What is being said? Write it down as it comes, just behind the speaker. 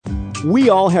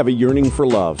We all have a yearning for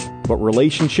love, but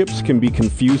relationships can be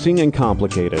confusing and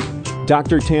complicated.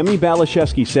 Dr. Tammy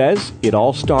Balashevsky says it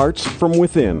all starts from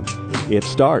within. It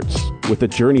starts with a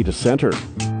journey to center.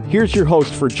 Here's your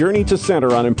host for Journey to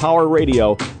Center on Empower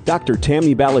Radio, Dr.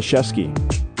 Tammy Balashevsky.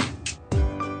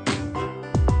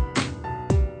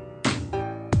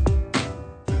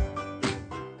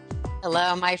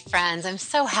 Hello, my friends. I'm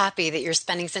so happy that you're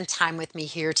spending some time with me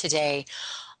here today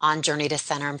on Journey to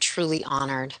Center. I'm truly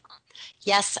honored.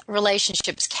 Yes,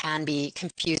 relationships can be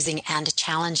confusing and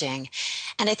challenging,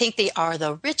 and I think they are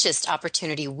the richest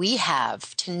opportunity we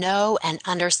have to know and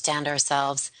understand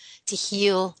ourselves, to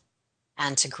heal,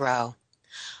 and to grow.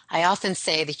 I often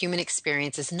say the human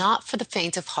experience is not for the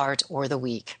faint of heart or the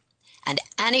weak, and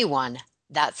anyone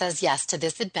that says yes to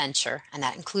this adventure, and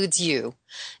that includes you,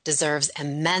 deserves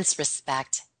immense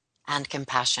respect and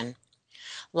compassion.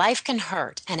 Life can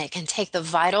hurt, and it can take the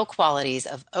vital qualities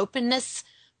of openness,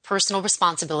 personal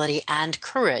responsibility, and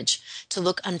courage to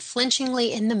look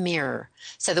unflinchingly in the mirror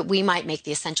so that we might make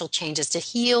the essential changes to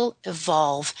heal,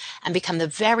 evolve, and become the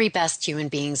very best human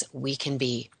beings we can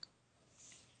be.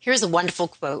 Here's a wonderful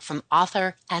quote from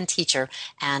author and teacher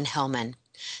Anne Hillman.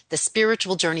 "The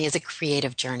spiritual journey is a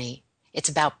creative journey. It's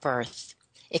about birth.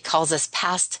 It calls us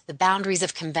past the boundaries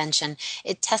of convention.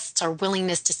 It tests our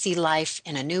willingness to see life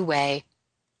in a new way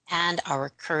and our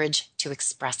courage to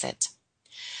express it."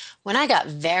 When I got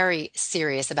very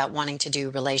serious about wanting to do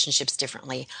relationships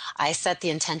differently, I set the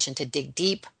intention to dig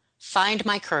deep, find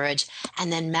my courage,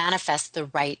 and then manifest the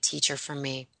right teacher for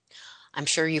me. I'm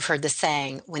sure you've heard the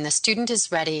saying, when the student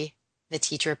is ready, the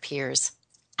teacher appears.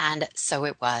 And so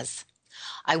it was.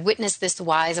 I witnessed this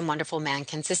wise and wonderful man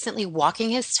consistently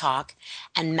walking his talk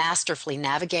and masterfully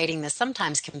navigating the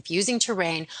sometimes confusing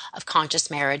terrain of conscious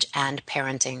marriage and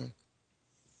parenting.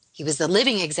 He was the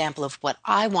living example of what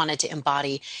I wanted to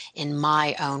embody in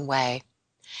my own way.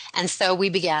 And so we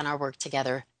began our work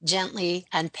together. Gently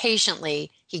and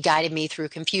patiently, he guided me through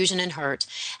confusion and hurt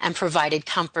and provided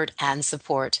comfort and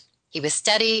support. He was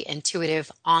steady, intuitive,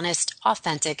 honest,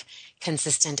 authentic,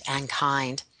 consistent, and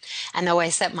kind. And though I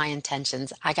set my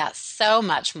intentions, I got so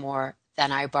much more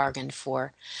than I bargained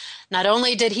for. Not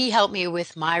only did he help me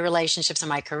with my relationships and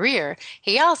my career,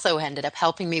 he also ended up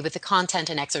helping me with the content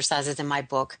and exercises in my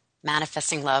book,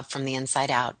 Manifesting Love from the Inside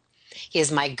Out. He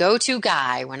is my go-to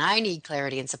guy when I need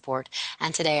clarity and support.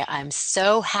 And today I'm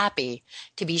so happy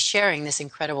to be sharing this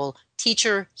incredible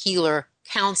teacher, healer,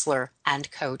 counselor,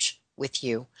 and coach with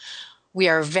you. We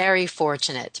are very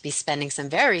fortunate to be spending some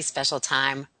very special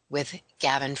time with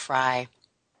Gavin Frye.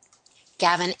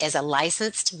 Gavin is a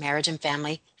licensed marriage and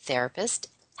family therapist,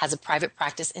 has a private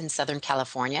practice in Southern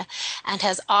California, and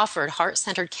has offered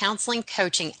heart-centered counseling,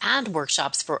 coaching, and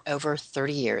workshops for over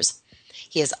 30 years.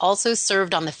 He has also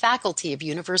served on the faculty of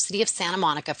University of Santa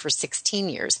Monica for 16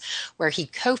 years, where he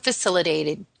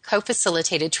co-facilitated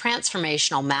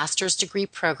transformational master's degree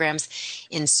programs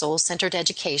in soul-centered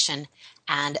education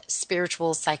and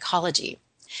spiritual psychology.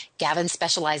 Gavin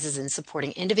specializes in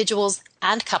supporting individuals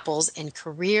and couples in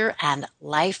career and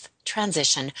life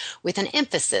transition with an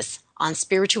emphasis on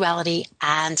spirituality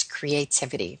and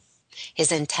creativity.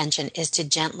 His intention is to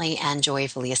gently and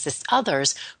joyfully assist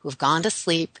others who've gone to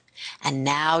sleep and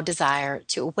now desire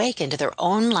to awaken to their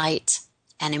own light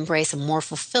and embrace a more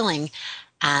fulfilling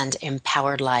and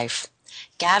empowered life.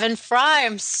 Gavin Frye,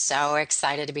 I'm so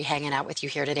excited to be hanging out with you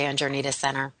here today on Journey to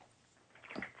Center.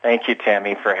 Thank you,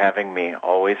 Tammy, for having me.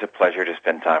 Always a pleasure to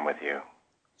spend time with you.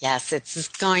 Yes, it's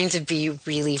going to be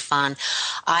really fun.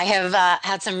 I have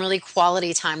had some really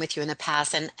quality time with you in the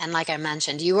past, and like I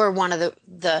mentioned, you are one of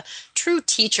the true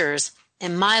teachers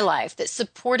in my life that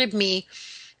supported me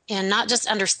in not just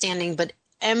understanding, but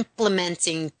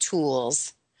implementing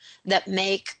tools that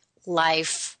make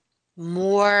life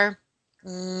more,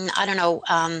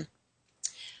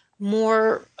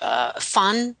 more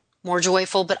fun, more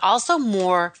joyful, but also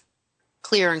more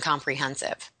clear and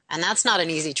comprehensive. And that's not an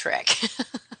easy trick.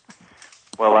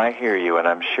 Well, I hear you, and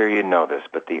I'm sure you know this,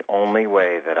 but the only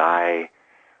way that I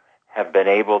have been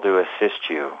able to assist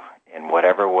you in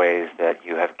whatever ways that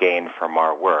you have gained from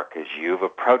our work is you've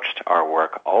approached our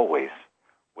work always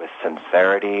with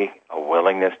sincerity, a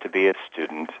willingness to be a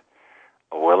student,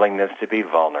 a willingness to be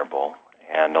vulnerable,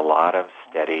 and a lot of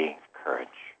steady courage.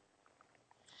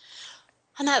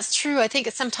 And that's true. I think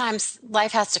sometimes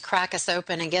life has to crack us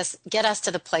open and get us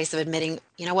to the place of admitting,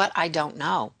 you know what, I don't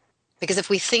know. Because if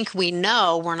we think we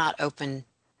know, we're not open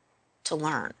to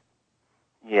learn.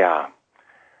 Yeah.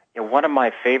 One of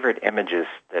my favorite images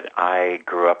that I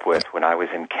grew up with when I was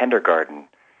in kindergarten,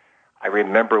 I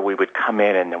remember we would come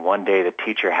in, and then one day the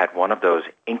teacher had one of those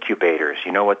incubators,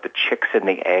 you know, with the chicks and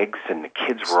the eggs, and the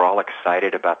kids were all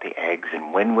excited about the eggs,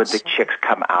 and when would the chicks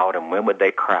come out, and when would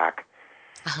they crack?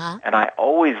 Uh-huh. And I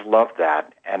always loved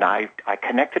that, and I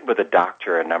connected with a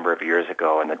doctor a number of years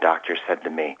ago, and the doctor said to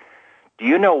me, do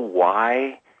you know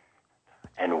why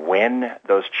and when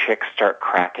those chicks start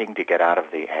cracking to get out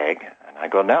of the egg? And I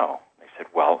go, no. They said,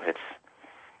 well,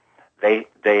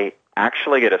 they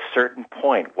actually at a certain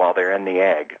point while they're in the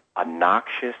egg, a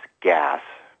noxious gas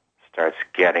starts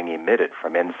getting emitted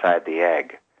from inside the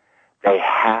egg. They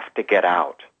have to get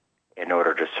out in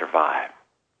order to survive.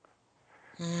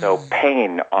 So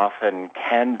pain often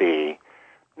can be,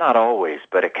 not always,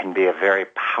 but it can be a very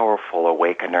powerful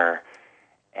awakener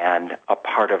and a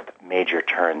part of major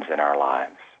turns in our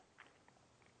lives.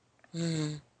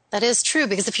 That is true,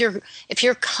 because if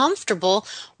you're comfortable,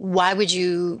 why would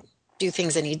you do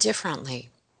things any differently?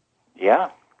 Yeah.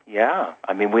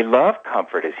 I mean, we love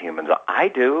comfort as humans. I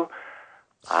do.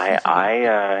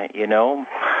 I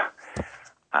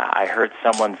heard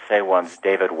someone say once,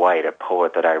 David White, a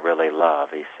poet that I really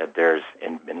love, he said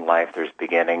in life there's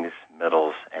beginnings,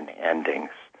 middles, and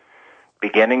endings.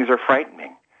 Beginnings are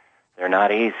frightening. They're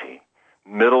not easy.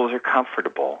 Middles are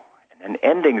comfortable. And then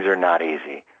endings are not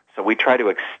easy. So we try to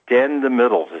extend the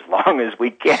middles as long as we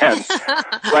can.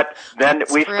 But then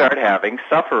we start having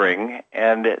suffering,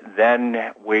 and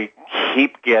then we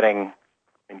keep getting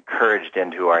encouraged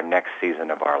into our next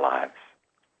season of our lives.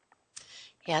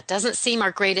 Yeah, it doesn't seem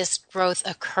our greatest growth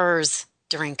occurs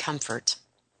during comfort.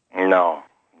 No,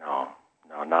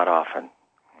 not often.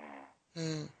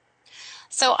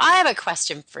 So I have a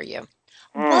question for you.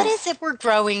 What is it we're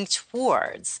growing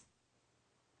towards?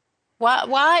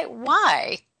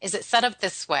 Why is it set up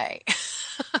this way?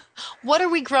 What are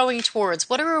we growing towards?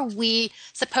 What are we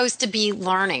supposed to be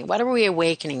learning? What are we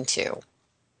awakening to?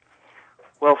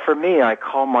 Well, for me, I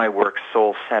call my work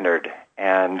soul-centered.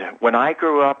 And when I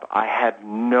grew up, I had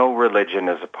no religion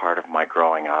as a part of my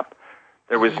growing up.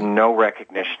 There was no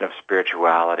recognition of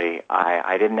spirituality.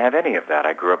 I didn't have any of that.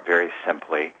 I grew up very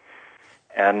simply.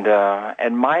 And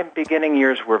my beginning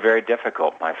years were very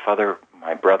difficult. My older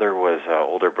brother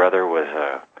was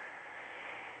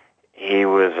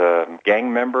a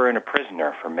gang member and a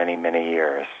prisoner for many, many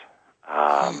years,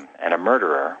 and a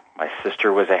murderer. My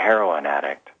sister was a heroin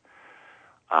addict.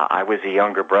 I was a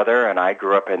younger brother, and I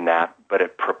grew up in that, but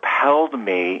it propelled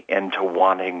me into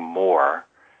wanting more.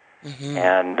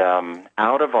 And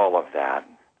out of all of that,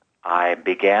 I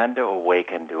began to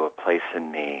awaken to a place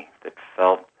in me that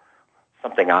felt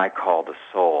something I call the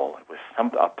soul. It was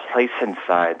a place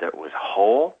inside that was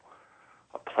whole,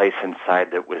 a place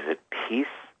inside that was at peace,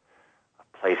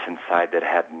 a place inside that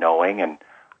had knowing, and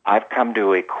I've come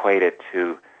to equate it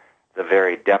to the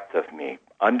very depth of me.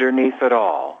 Underneath it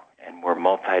all, and we're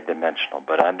multidimensional,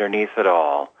 but underneath it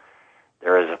all,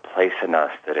 there is a place in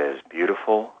us that is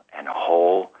beautiful and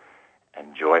whole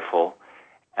and joyful,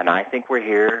 and I think we're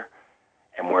here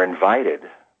and we're invited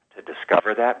to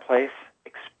discover that place,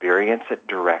 experience it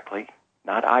directly,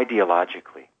 not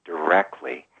ideologically,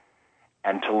 directly,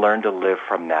 and to learn to live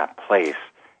from that place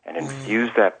and infuse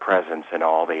that presence in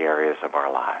all the areas of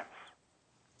our lives.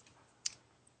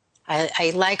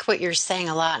 I like what you're saying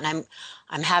a lot, and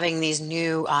I'm having these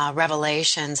new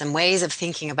revelations and ways of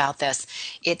thinking about this.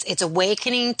 It's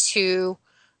awakening to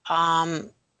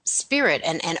spirit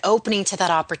and opening to that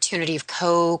opportunity of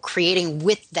co-creating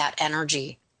with that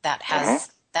energy that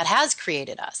has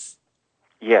created us.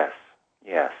 Yes.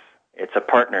 It's a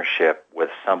partnership with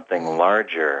something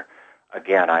larger.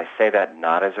 Again, I say that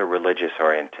not as a religious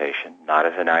orientation, not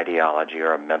as an ideology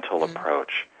or a mental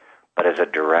approach, but as a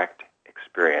direct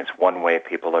experience. One way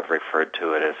people have referred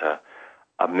to it as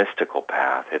a mystical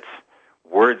path.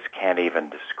 Words can't even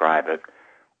describe it,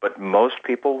 but most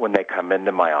people, when they come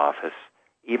into my office,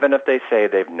 even if they say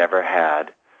they've never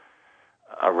had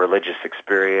a religious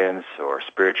experience or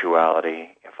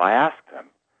spirituality, if I ask them,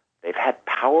 they've had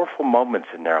powerful moments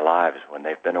in their lives when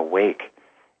they've been awake.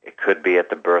 It could be at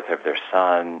the birth of their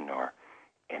son, or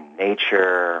in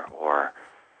nature, or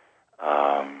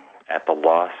at the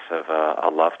loss of a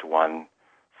loved one.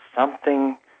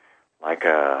 Something like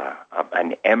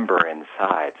an ember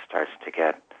inside starts to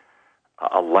get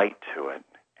a light to it.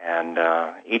 And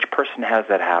each person has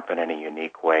that happen in a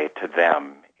unique way to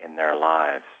them in their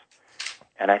lives.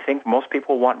 And I think most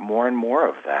people want more and more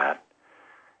of that.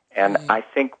 And I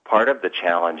think part of the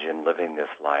challenge in living this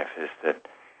life is that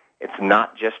it's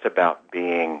not just about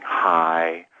being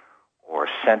high or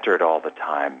centered all the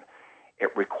time.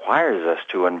 It requires us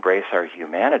to embrace our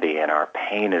humanity and our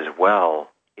pain as well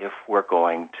if we're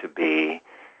going to be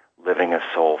living a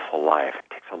soulful life.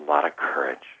 It takes a lot of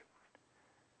courage.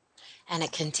 And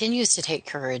it continues to take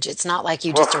courage. It's not like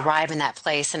you just arrive in that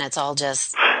place and it's all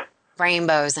just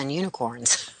rainbows and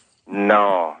unicorns.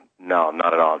 No,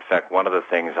 not at all. In fact, one of the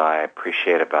things I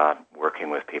appreciate about working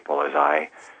with people is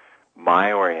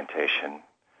my orientation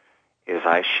is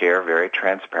I share very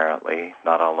transparently,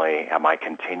 not only am I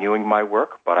continuing my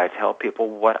work, but I tell people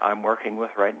what I'm working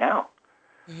with right now.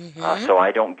 Mm-hmm. So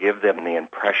I don't give them the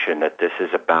impression that this is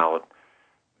about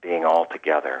being all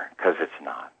together, because it's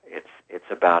not. It's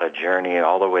about a journey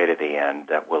all the way to the end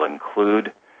that will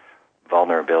include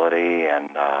vulnerability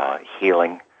and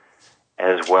healing,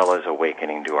 as well as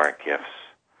awakening to our gifts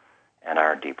and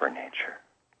our deeper nature.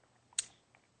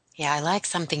 Yeah, I like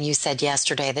something you said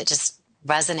yesterday that just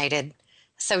resonated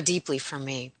so deeply for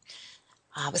me.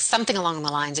 It was something along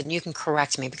the lines, and you can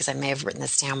correct me because I may have written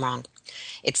this down wrong.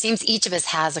 It seems each of us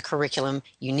has a curriculum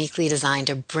uniquely designed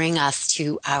to bring us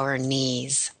to our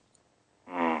knees.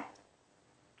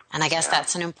 And I guess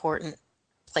that's an important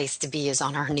place to be, is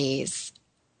on our knees.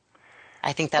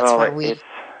 I think that's where we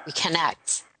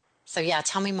connect. So yeah,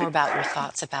 tell me more about your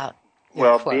thoughts about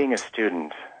your quote. Being a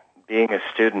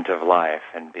student of life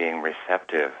and being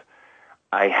receptive.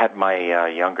 I had my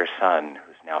younger son,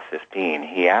 who's now 15,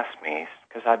 he asked me,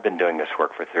 because I've been doing this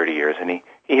work for 30 years, and he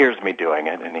hears me doing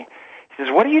it, and he says,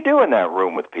 what do you do in that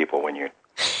room with people when you're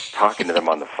talking to them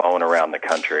on the phone around the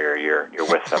country or you're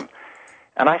with them?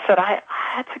 And I said,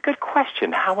 that's a good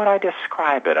question. How would I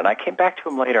describe it? And I came back to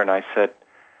him later and I said,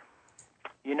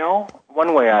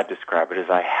 one way I describe it is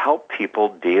I help people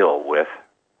deal with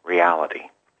reality.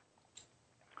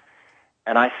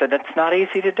 And I said, it's not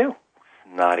easy to do.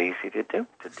 It's not easy to do,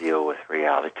 to deal with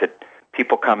reality.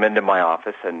 People come into my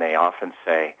office and they often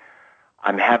say,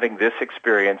 I'm having this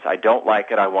experience. I don't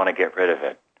like it. I want to get rid of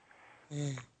it.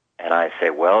 Mm. And I say,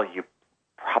 well, you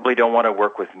probably don't want to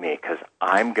work with me, because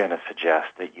I'm going to suggest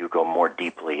that you go more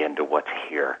deeply into what's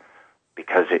here,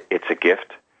 because it's a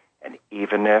gift, and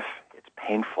even if it's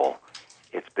painful,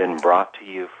 it's been brought to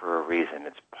you for a reason.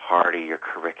 It's part of your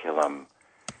curriculum,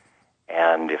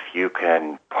 and if you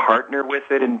can partner with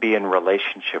it and be in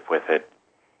relationship with it,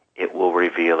 it will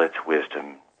reveal its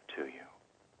wisdom to you.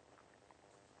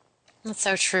 That's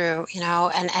so true,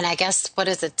 and I guess, what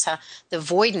is it? The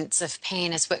avoidance of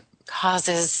pain is what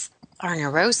causes our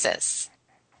neurosis.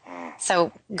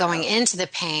 So going into the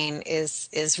pain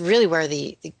is really where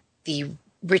the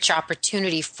rich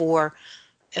opportunity for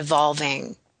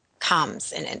evolving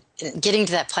comes, and getting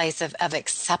to that place of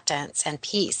acceptance and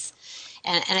peace.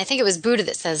 And I think it was Buddha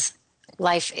that says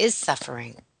life is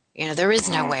suffering. There is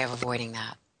no way of avoiding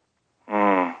that.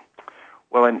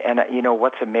 Well, and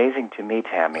what's amazing to me,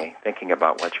 Tammy, thinking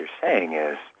about what you're saying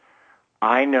is,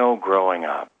 I know growing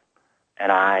up,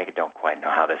 and I don't quite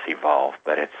know how this evolved,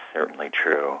 but it's certainly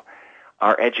true,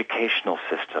 our educational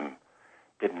system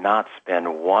did not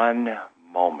spend one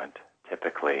moment,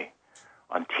 typically,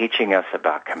 on teaching us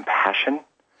about compassion,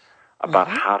 about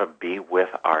how to be with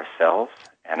ourselves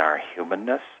and our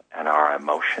humanness and our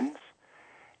emotions.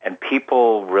 And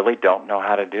people really don't know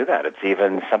how to do that. It's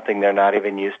even something they're not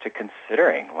even used to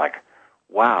considering. Like,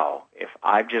 wow, if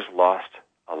I've just lost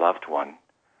a loved one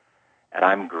and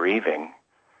I'm grieving,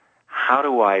 how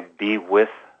do I be with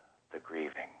the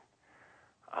grieving?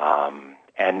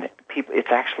 And people, it's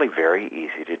actually very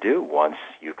easy to do once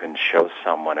you can show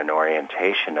someone an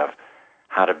orientation of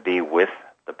how to be with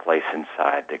the place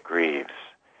inside that grieves,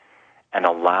 and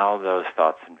allow those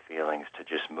thoughts and feelings to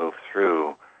just move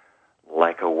through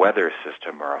like a weather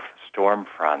system or a storm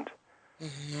front,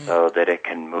 so that it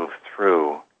can move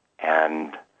through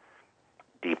and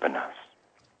deepen us.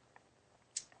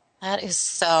 That is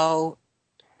so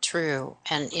true.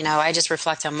 And, I just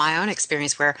reflect on my own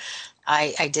experience where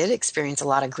I did experience a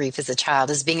lot of grief as a child,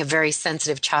 as being a very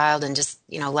sensitive child, and just,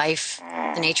 life,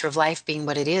 the nature of life being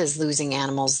what it is, losing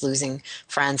animals, losing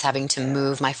friends, having to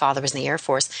move. My father was in the Air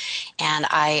Force, and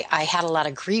I had a lot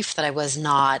of grief that I was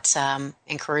not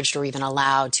encouraged or even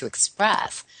allowed to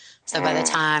express. So by the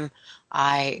time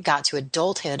I got to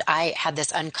adulthood, I had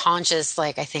this unconscious,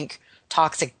 I think,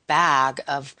 toxic bag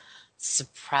of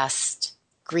suppressed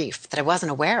grief that I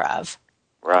wasn't aware of.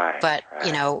 Right. But,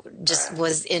 just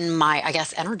was in my, I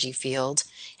guess, energy field.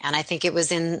 And I think it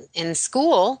was in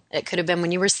school. It could have been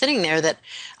when you were sitting there that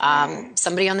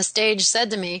somebody on the stage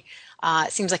said to me,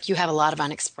 it seems like you have a lot of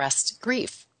unexpressed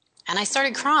grief. And I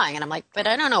started crying, and I'm like, but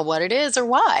I don't know what it is or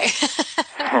why.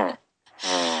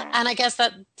 And I guess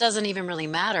that doesn't even really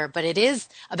matter. But it is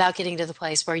about getting to the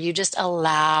place where you just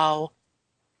allow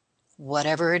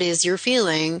whatever it is you're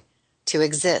feeling to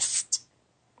exist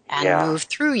and move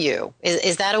through you.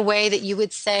 Is that a way that you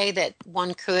would say that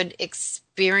one could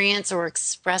experience or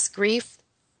express grief?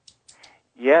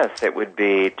 Yes, it would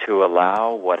be to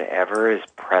allow whatever is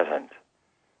present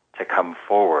to come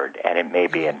forward, and it may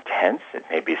be intense, it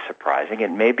may be surprising,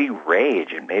 it may be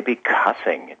rage, it may be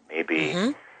cussing, it may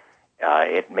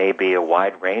be a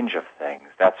wide range of things.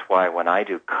 That's why when I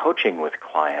do coaching with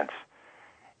clients,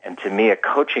 and to me a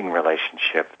coaching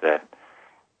relationship, that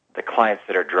the clients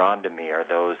that are drawn to me are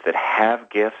those that have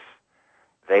gifts,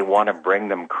 they want to bring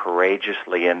them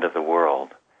courageously into the world.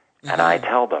 And I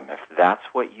tell them, if that's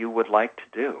what you would like to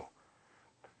do,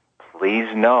 please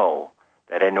know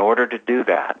that in order to do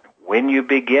that, when you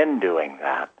begin doing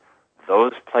that,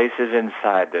 those places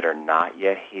inside that are not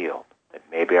yet healed, that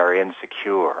maybe are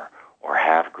insecure or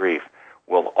have grief,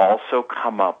 will also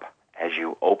come up as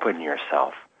you open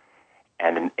yourself.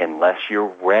 And unless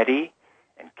you're ready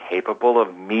and capable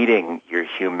of meeting your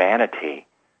humanity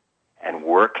and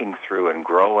working through and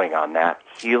growing on that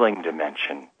healing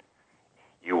dimension,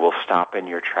 you will stop in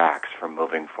your tracks from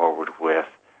moving forward with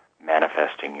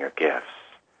manifesting your gifts.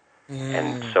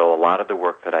 And so a lot of the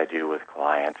work that I do with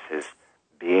clients is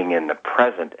being in the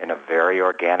present in a very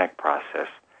organic process.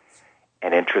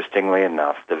 And interestingly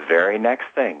enough, the very next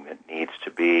thing that needs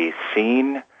to be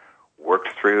seen, worked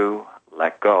through,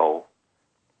 let go,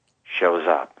 shows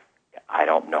up. I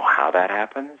don't know how that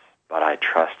happens, but I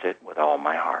trust it with all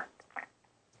my heart.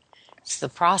 It's the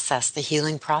process, the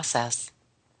healing process.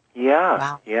 Yeah,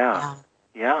 Wow.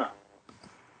 yeah.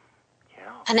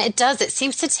 And it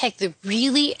seems to take the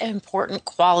really important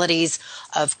qualities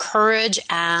of courage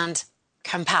and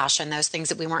compassion, those things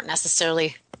that we weren't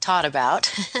necessarily taught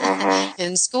about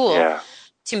in school,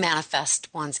 to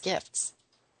manifest one's gifts.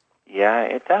 Yeah,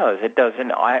 it does. It does.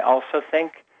 And I also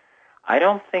think, I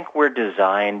don't think we're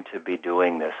designed to be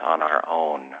doing this on our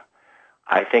own.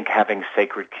 I think having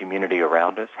sacred community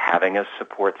around us, having a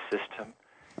support system,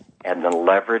 and the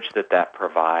leverage that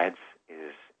provides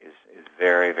is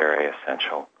very, very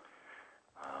essential.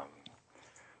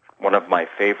 One of my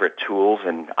favorite tools,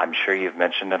 and I'm sure you've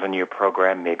mentioned it in your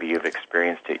program, maybe you've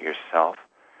experienced it yourself,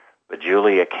 but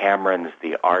Julia Cameron's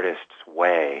The Artist's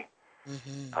Way.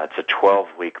 It's a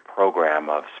 12-week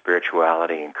program of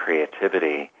spirituality and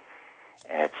creativity,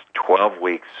 and it's 12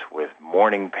 weeks with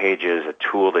morning pages, a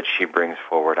tool that she brings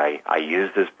forward. I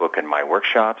use this book in my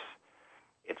workshops.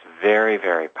 It's very,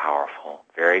 very powerful,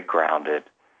 very grounded,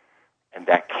 and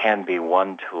that can be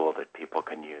one tool that people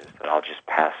can use that I'll just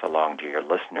pass along to your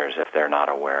listeners if they're not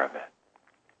aware of it.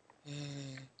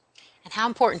 And how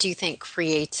important do you think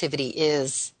creativity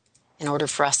is in order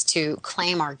for us to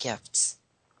claim our gifts?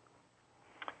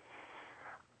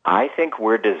 I think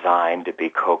we're designed to be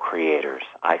co-creators.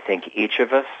 I think each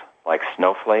of us, like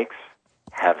snowflakes,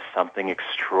 have something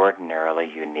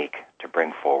extraordinarily unique to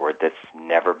bring forward that's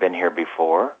never been here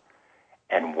before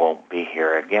and won't be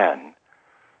here again.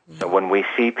 So when we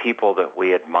see people that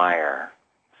we admire,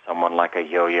 someone like a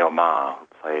Yo-Yo Ma who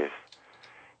plays,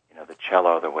 the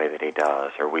cello the way that he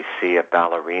does, or we see a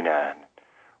ballerina, and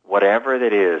whatever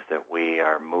it is that we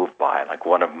are moved by, like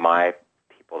one of my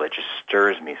people that just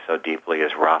stirs me so deeply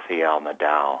is Rafael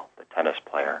Nadal, the tennis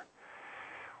player.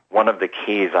 One of the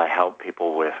keys I help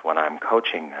people with when I'm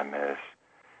coaching them is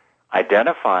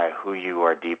identify who you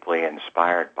are deeply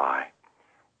inspired by.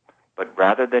 But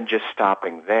rather than just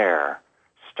stopping there,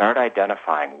 start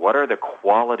identifying what are the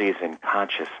qualities in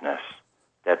consciousness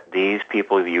that these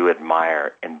people you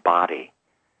admire embody.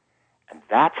 And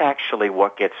that's actually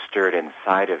what gets stirred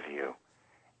inside of you.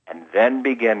 And then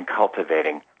begin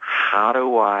cultivating, how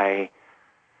do I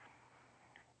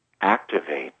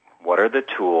activate? What are the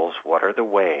tools? What are the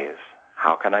ways?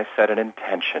 How can I set an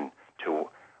intention to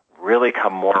really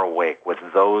come more awake with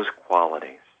those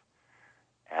qualities?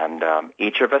 And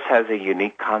each of us has a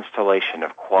unique constellation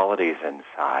of qualities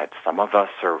inside. Some of us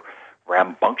are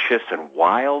rambunctious and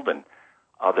wild, and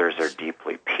others are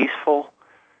deeply peaceful.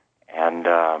 And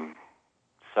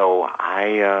so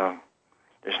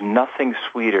there's nothing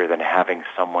sweeter than having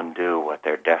someone do what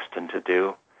they're destined to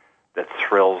do that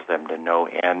thrills them to no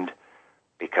end,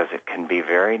 because it can be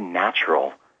very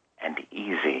natural and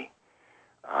easy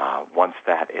once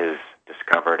that is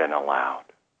discovered and allowed.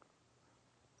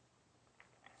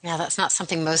 Yeah, that's not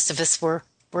something most of us were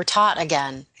taught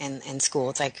again in school.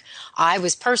 It's like I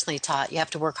was personally taught you have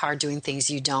to work hard doing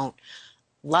things you don't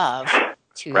love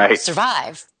to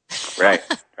survive. Right.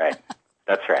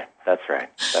 That's right.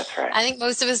 I think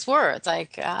most of us were. It's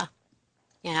like,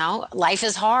 life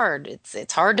is hard.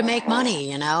 It's hard to make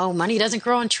money, Money doesn't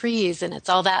grow on trees, and it's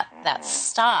all that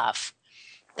stuff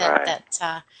that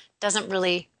doesn't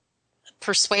really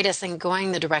persuade us in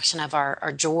going the direction of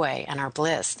our joy and our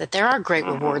bliss, that there are great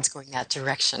rewards going that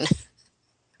direction.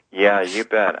 Yeah, you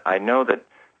bet. I know that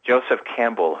Joseph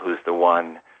Campbell, who's the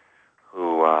one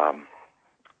who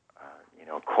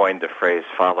coined the phrase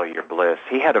 "follow your bliss."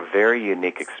 He had a very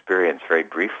unique experience. Very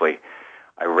briefly,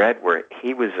 I read where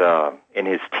he was in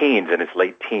his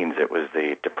late teens. It was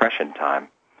the Depression time,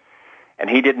 and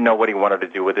he didn't know what he wanted to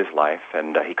do with his life,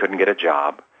 and he couldn't get a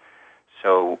job.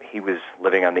 So he was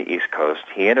living on the East Coast.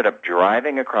 He ended up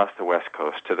driving across the West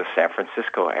Coast to the San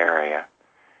Francisco area,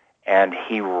 and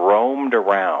he roamed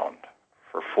around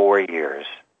for 4 years.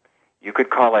 You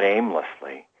could call it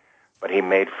aimlessly, but he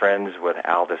made friends with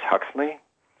Aldous Huxley.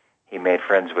 He made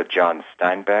friends with John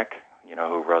Steinbeck,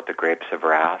 who wrote The Grapes of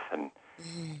Wrath, and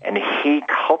he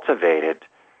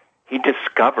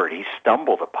discovered, he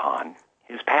stumbled upon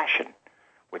his passion,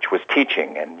 which was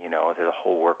teaching, and the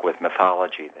whole work with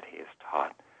mythology that he has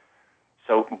taught.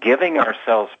 So giving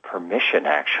ourselves permission,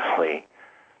 actually,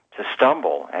 to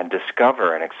stumble and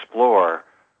discover and explore,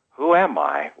 who am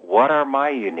I? What are my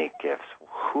unique gifts?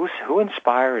 Who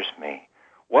inspires me?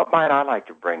 What might I like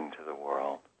to bring to the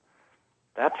world?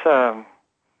 That's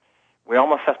we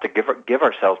almost have to give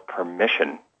ourselves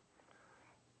permission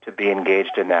to be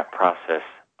engaged in that process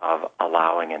of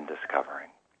allowing and discovering.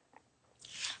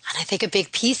 And I think a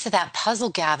big piece of that puzzle,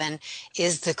 Gavin,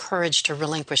 is the courage to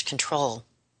relinquish control.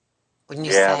 Wouldn't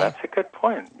you say? Yeah, that's a good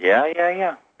point.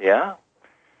 Yeah.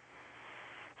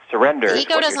 Surrender. The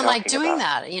ego doesn't like doing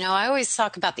that. I always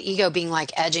talk about the ego being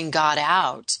like edging God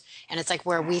out. And it's like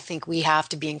where we think we have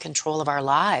to be in control of our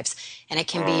lives. And it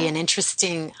can be an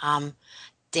interesting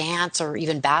dance or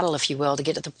even battle, if you will, to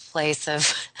get to the place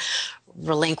of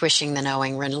relinquishing the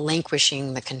knowing,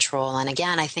 relinquishing the control. And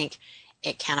again, I think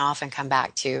it can often come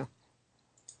back to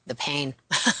the pain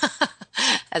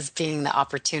as being the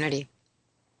opportunity.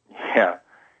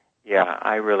 Yeah,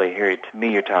 I really hear you. To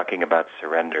me, you're talking about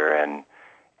surrender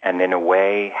and in a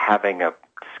way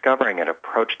discovering an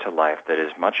approach to life that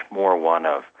is much more one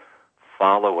of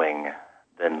following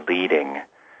than leading.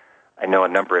 I know a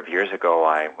number of years ago,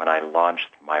 when I launched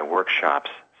my workshops,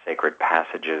 Sacred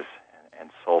Passages and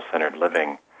Soul-Centered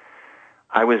Living,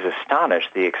 I was astonished.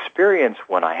 The experience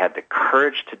when I had the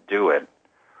courage to do it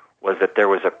was that there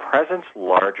was a presence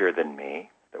larger than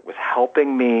me that was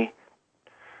helping me,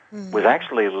 was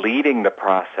actually leading the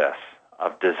process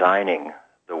of designing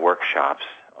the workshops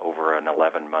over an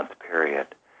 11-month period.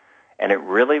 And it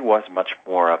really was much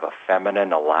more of a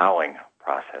feminine allowing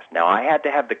process. Now, I had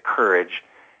to have the courage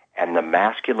and the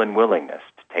masculine willingness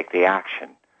to take the action,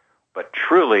 but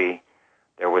truly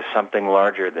there was something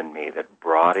larger than me that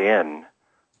brought in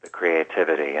the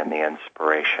creativity and the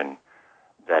inspiration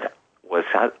that was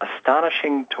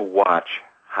astonishing to watch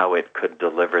how it could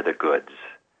deliver the goods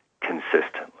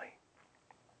consistently.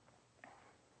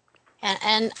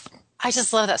 And I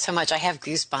just love that so much. I have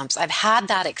goosebumps. I've had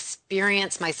that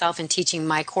experience myself in teaching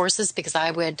my courses because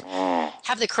I would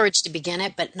have the courage to begin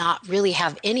it, but not really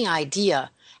have any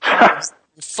idea how it would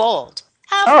unfold.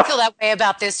 I feel that way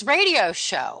about this radio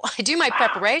show. I do my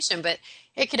preparation, but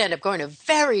it could end up going a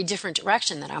very different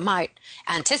direction than I might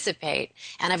anticipate.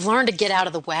 And I've learned to get out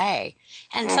of the way.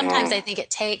 And sometimes I think it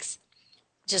takes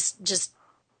just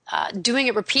doing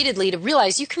it repeatedly to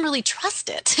realize you can really trust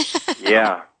it.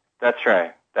 Yeah, that's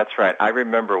right. That's right. I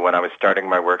remember when I was starting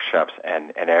my workshops,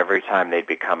 and every time they'd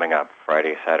be coming up,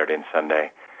 Friday, Saturday, and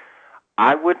Sunday,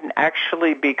 I wouldn't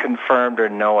actually be confirmed or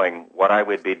knowing what I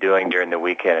would be doing during the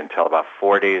weekend until about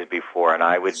 4 days before, and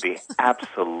I would be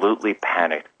absolutely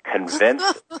panicked,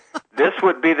 convinced this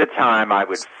would be the time I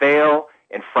would fail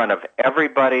in front of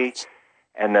everybody,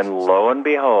 and then lo and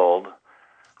behold,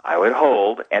 I would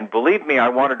hold, and believe me, I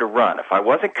wanted to run. If I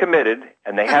wasn't committed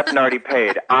and they hadn't already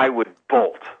paid, I would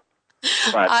bolt.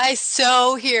 But I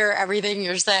so hear everything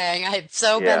you're saying. I've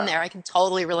been there. I can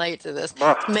totally relate to this.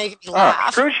 It's making me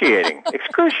laugh.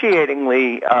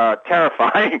 Excruciatingly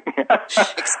terrifying.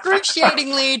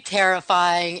 Excruciatingly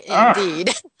terrifying, indeed.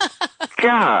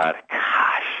 Gosh,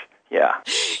 yeah.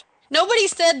 Nobody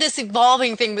said this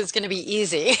evolving thing was going to be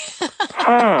easy.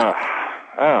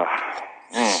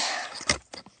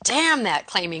 Damn that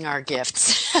claiming our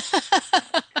gifts.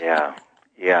 Yeah.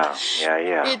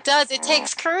 It does. It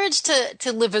takes courage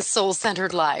to live a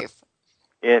soul-centered life.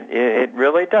 It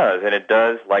really does, and it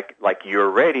does like your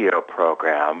radio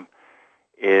program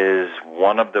is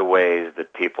one of the ways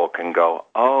that people can go,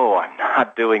 oh, I'm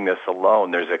not doing this alone.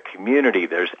 There's a community.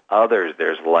 There's others.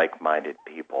 There's like-minded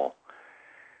people.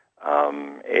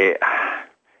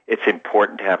 It's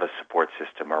important to have a support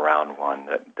system around one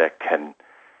that can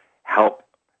help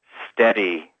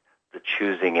steady the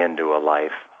choosing into a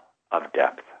life of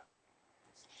depth.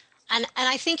 And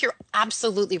I think you're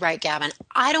absolutely right, Gavin.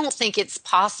 I don't think it's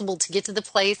possible to get to the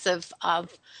place of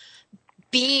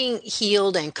being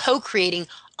healed and co-creating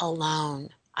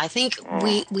alone. I think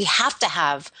we have to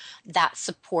have that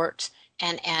support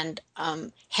and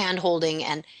hand-holding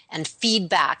and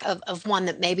feedback of one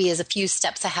that maybe is a few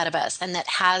steps ahead of us and that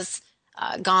has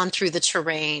gone through the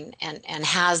terrain and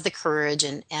has the courage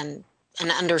and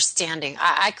an understanding.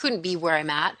 I couldn't be where I'm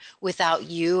at without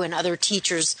you and other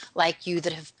teachers like you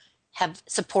that have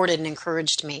supported and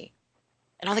encouraged me.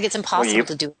 I don't think it's impossible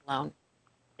to do it alone.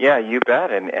 Yeah, you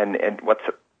bet. And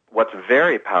what's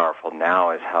very powerful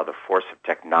now is how the force of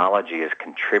technology is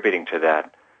contributing to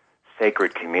that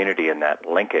sacred community and that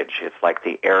linkage. It's like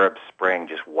the Arab Spring,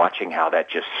 just watching how that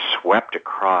just swept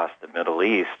across the Middle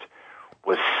East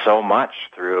was so much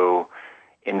through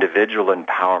individual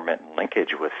empowerment and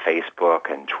linkage with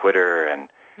Facebook and Twitter. And,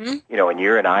 you know, and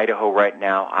you're in Idaho right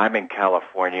now. I'm in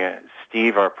California.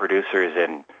 Steve, our producer, is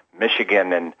in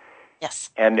Michigan. And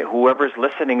yes. And whoever's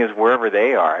listening is wherever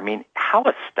they are. I mean, how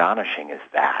astonishing is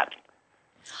that?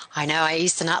 I know. I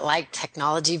used to not like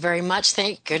technology very much.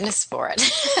 Thank goodness for it.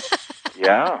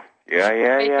 Yeah.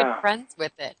 Made good friends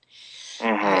with it.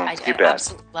 I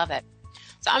absolutely love it.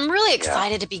 So I'm really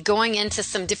excited to be going into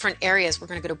some different areas. We're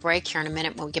going to go to break here in a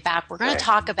minute. When we get back, we're going to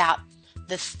talk about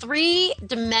the 3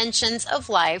 dimensions of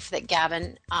life that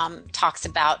Gavin talks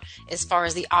about as far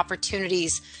as the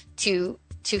opportunities to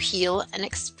heal and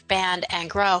expand and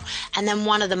grow. And then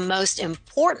one of the most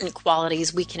important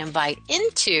qualities we can invite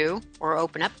into or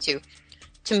open up to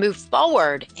move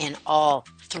forward in all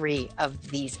 3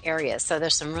 of these areas. So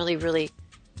there's some really, really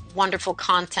wonderful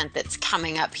content that's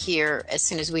coming up here as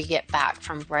soon as we get back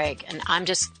from break. And I'm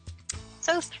just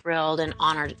so thrilled and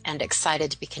honored and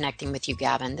excited to be connecting with you,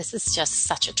 Gavin. This is just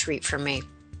such a treat for me.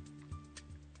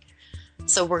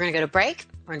 So we're going to go to break.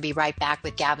 We're going to be right back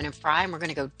with Gavin and Frye, and we're going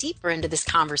to go deeper into this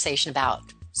conversation about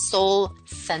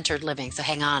soul-centered living. So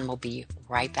hang on, we'll be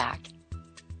right back.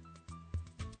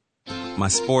 My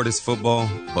sport is football,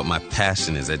 but my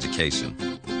passion is education.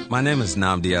 My name is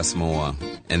Nnamdi Asamoah,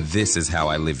 and this is how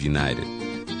I live united.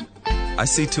 I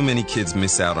see too many kids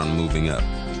miss out on moving up.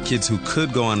 Kids who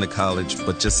could go on to college,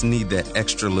 but just need that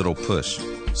extra little push.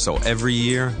 So every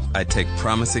year, I take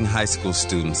promising high school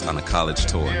students on a college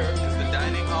tour.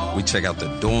 We check out the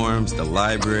dorms, the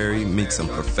library, meet some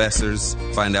professors,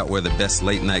 find out where the best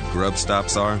late-night grub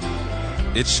stops are.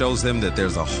 It shows them that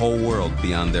there's a whole world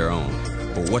beyond their own.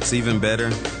 But what's even better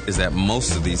is that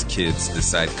most of these kids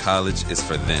decide college is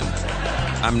for them.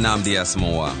 I'm Nnamdi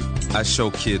Asamoah. I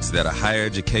show kids that a higher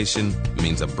education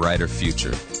means a brighter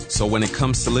future. So when it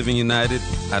comes to living united,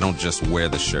 I don't just wear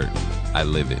the shirt, I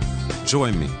live it.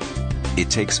 Join me. It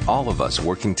takes all of us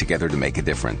working together to make a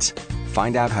difference.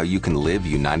 Find out how you can live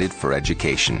united for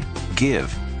education.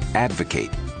 Give,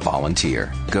 advocate,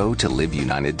 volunteer. Go to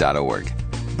liveunited.org.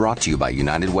 Brought to you by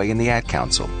United Way and the Ad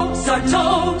Council. Mozart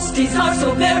toasties are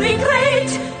so very great.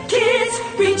 Kids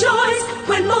rejoice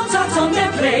when Mozart's on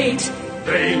their plate.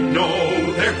 They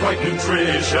know they're quite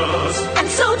nutritious and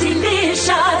so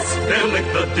delicious. They'll lick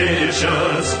the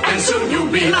dishes, and soon you'll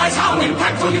realize how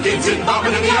impactful your kids'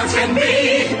 involvement in the arts can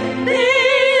be.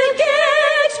 They'll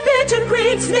get better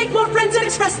grades, make more friends, and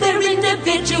express their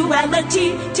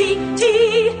individuality.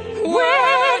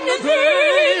 When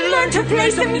they learn to play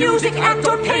some music, act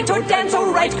or paint or dance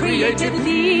or write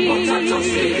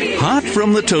creatively. Hot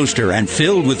from the toaster and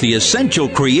filled with the essential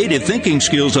creative thinking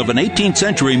skills of an 18th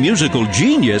century musical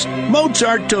genius,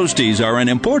 Mozart Toasties are an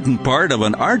important part of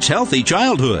an arts-healthy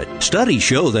childhood. Studies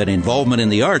show that involvement in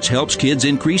the arts helps kids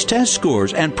increase test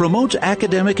scores and promotes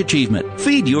academic achievement.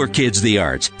 Feed your kids the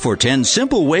arts. For 10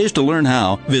 simple ways to learn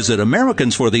how, visit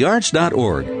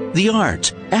AmericansForTheArts.org. The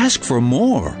arts. Ask for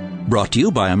more. Brought to you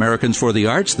by Americans for the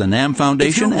Arts, the NAM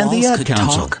Foundation, and the Ad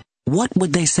Council. What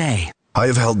would they say? I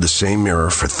have held the same mirror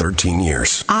for 13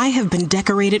 years. I have been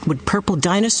decorated with purple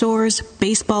dinosaurs,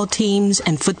 baseball teams,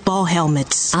 and football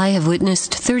helmets. I have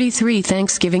witnessed 33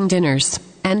 Thanksgiving dinners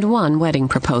and 1 wedding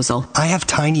proposal. I have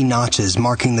tiny notches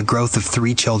marking the growth of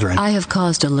 3 children. I have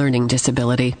caused a learning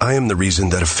disability. I am the reason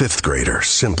that a 5th grader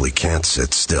simply can't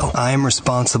sit still. I am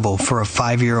responsible for a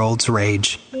 5-year-old's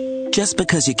rage. Just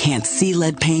because you can't see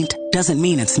lead paint doesn't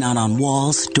mean it's not on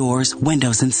walls, doors,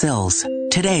 windows, and sills.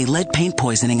 Today, lead paint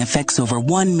poisoning affects over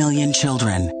 1 million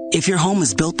children. If your home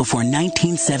was built before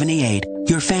 1978,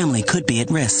 your family could be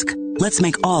at risk. Let's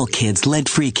make all kids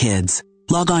lead-free kids.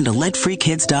 Log on to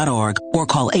leadfreekids.org or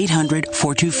call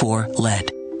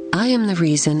 800-424-LEAD. I am the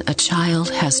reason a child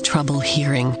has trouble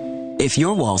hearing. If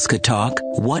your walls could talk,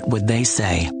 what would they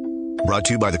say? Brought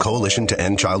to you by the Coalition to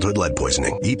End Childhood Lead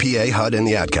Poisoning, EPA, HUD, and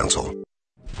the Ad Council.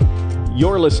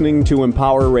 You're listening to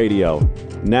Empower Radio.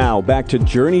 Now back to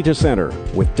Journey to Center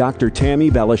with Dr.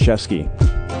 Tammy Balashevsky.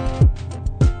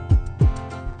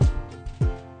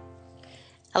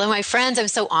 Hello, my friends. I'm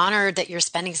so honored that you're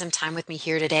spending some time with me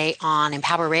here today on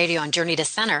Empower Radio on Journey to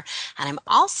Center. And I'm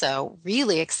also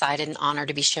really excited and honored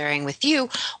to be sharing with you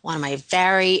one of my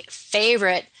very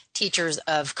favorite teachers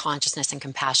of consciousness and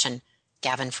compassion,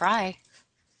 Gavin Frye.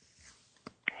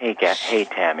 Hey,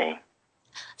 Tammy.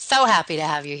 So happy to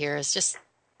have you here. It's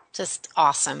just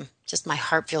awesome. Just my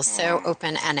heart feels so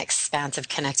open and expansive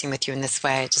connecting with you in this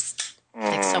way. It just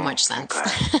makes so much sense.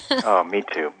 Okay. Oh, me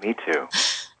too. Me too.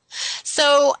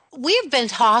 So we've been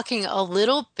talking a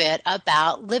little bit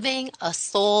about living a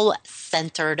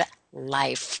soul-centered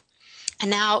life.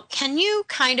 And now, can you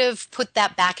kind of put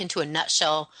that back into a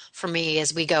nutshell for me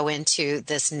as we go into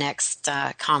this next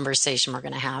conversation we're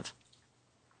going to have?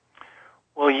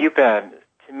 Well, you bet.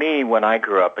 To me, when I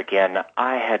grew up, again,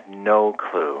 I had no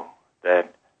clue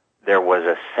that there was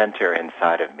a center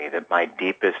inside of me, that my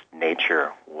deepest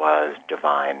nature was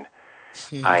divine.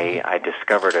 I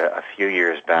discovered a few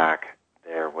years back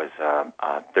there was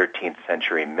a 13th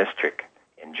century mystic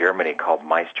in Germany called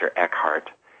Meister Eckhart.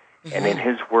 And in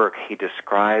his work, he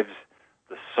describes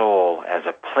the soul as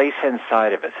a place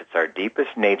inside of us. It's our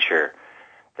deepest nature,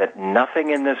 that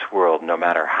nothing in this world, no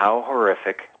matter how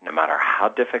horrific, no matter how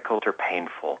difficult or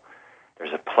painful,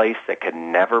 there's a place that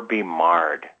can never be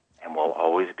marred and will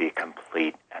always be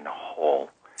complete and whole.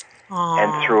 Aww.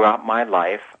 And throughout my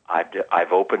life,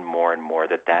 I've opened more and more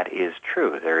that is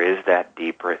true. There is that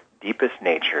deepest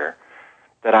nature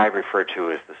that I refer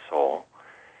to as the soul.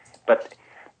 But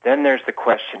then there's the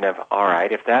question of, all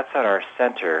right, if that's at our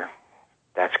center,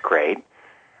 that's great.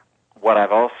 What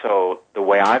the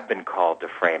way I've been called to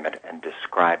frame it and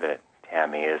describe it,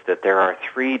 Tammy, is that there are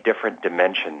 3 different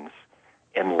dimensions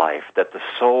in life that the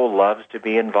soul loves to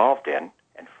be involved in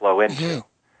and flow into.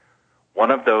 One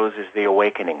of those is the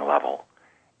awakening level,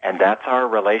 and that's our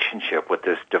relationship with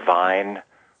this divine,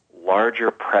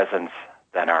 larger presence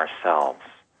than ourselves.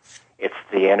 It's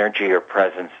the energy or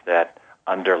presence that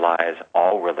underlies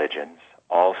all religions,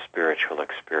 all spiritual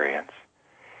experience.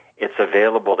 It's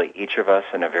available to each of us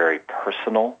in a very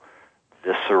personal,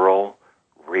 visceral,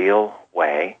 real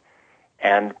way,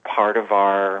 and part of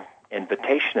our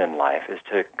invitation in life is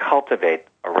to cultivate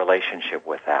a relationship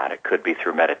with that. It could be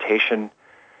through meditation,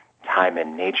 time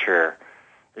in nature.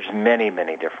 There's many,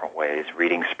 many different ways,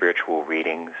 reading spiritual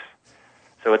readings.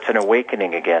 So it's an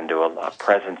awakening again to a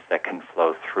presence that can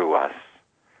flow through us.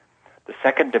 The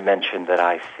second dimension that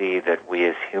I see that we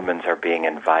as humans are being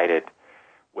invited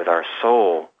with our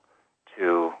soul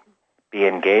to be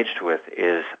engaged with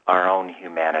is our own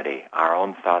humanity, our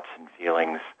own thoughts and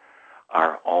feelings,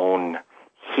 our own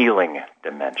healing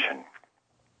dimension.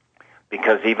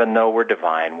 Because even though we're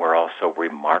divine, we're also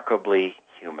remarkably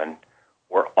human.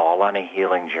 We're all on a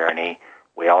healing journey.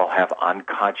 We all have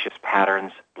unconscious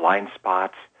patterns, blind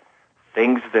spots,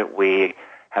 things that we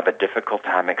have a difficult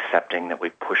time accepting, that we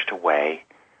pushed away.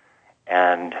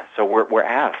 And so we're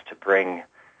asked to bring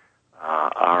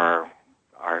our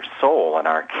soul and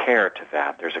our care to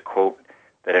that. There's a quote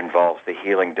that involves the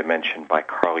healing dimension by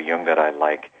Carl Jung that I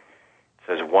like. It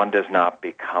says, "One does not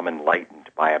become enlightened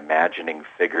by imagining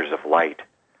figures of light,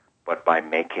 but by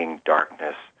making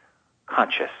darkness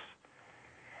conscious."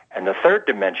 And the third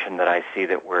dimension that I see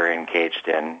that we're engaged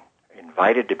in,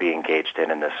 invited to be engaged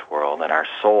in this world, and our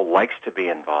soul likes to be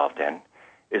involved in,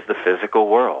 is the physical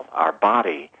world, our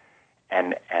body,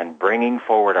 and bringing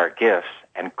forward our gifts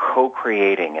and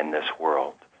co-creating in this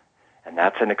world. And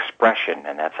that's an expression,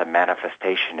 and that's a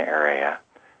manifestation area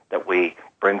that we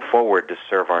bring forward to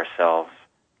serve ourselves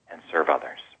and serve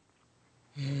others.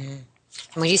 And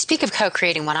when you speak of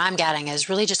co-creating, what I'm getting is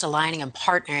really just aligning and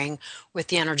partnering with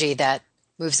the energy that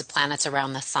moves the planets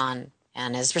around the sun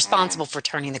and is responsible for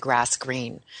turning the grass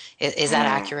green. Is that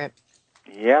accurate?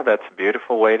 Yeah, that's a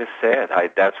beautiful way to say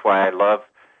it. That's why I love,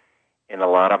 in a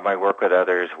lot of my work with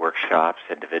others, workshops,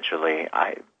 individually,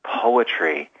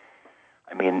 poetry.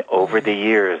 I mean, over the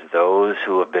years, those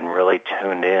who have been really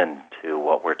tuned in to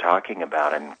what we're talking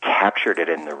about and captured it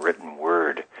in the written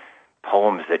word,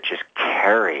 poems that just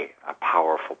carry a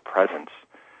powerful presence.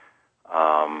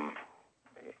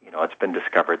 It's been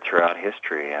discovered throughout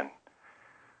history, and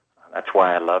that's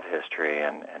why I love history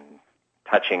and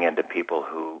touching into people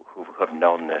who have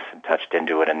known this and touched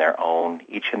into it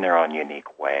each in their own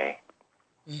unique way.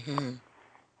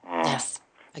 Yes.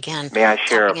 Again, may I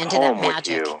share a tapping into poem that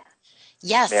magic. with you?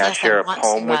 Yes, May I share a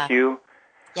poem with you?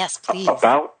 Yes, please.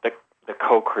 About the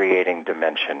co-creating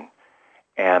dimension.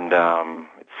 And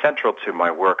it's central to my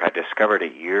work. I discovered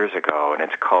it years ago, and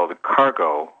it's called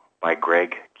Cargo by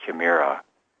Greg Kimura.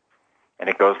 And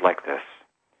it goes like this.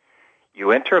 You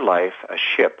enter life a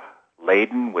ship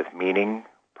laden with meaning,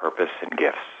 purpose, and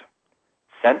gifts,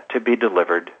 sent to be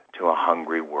delivered to a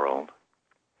hungry world.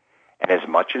 And as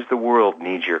much as the world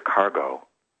needs your cargo,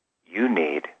 you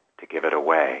need to give it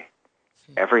away.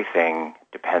 Everything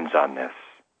depends on this.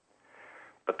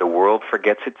 But the world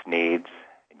forgets its needs,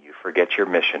 and you forget your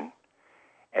mission,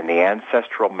 and the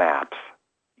ancestral maps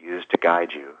used to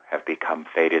guide you have become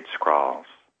faded scrawls.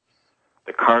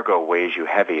 The cargo weighs you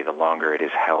heavy the longer it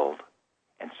is held,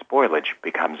 and spoilage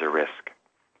becomes a risk.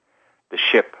 The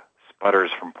ship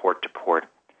sputters from port to port,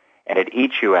 and at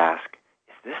each you ask,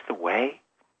 is this the way?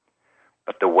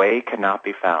 But the way cannot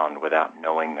be found without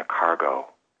knowing the cargo,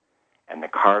 and the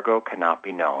cargo cannot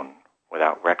be known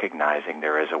without recognizing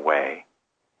there is a way.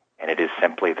 And it is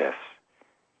simply this.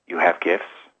 You have gifts.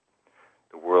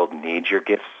 The world needs your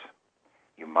gifts.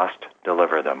 You must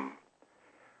deliver them.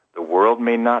 The world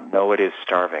may not know it is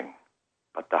starving,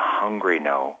 but the hungry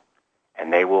know,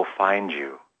 and they will find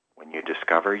you when you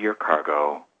discover your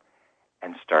cargo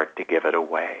and start to give it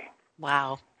away.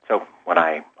 Wow. So when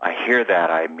I hear that,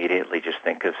 I immediately just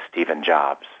think of Stephen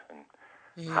Jobs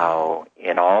and how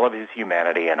in all of his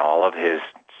humanity and all of his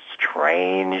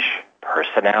strange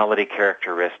personality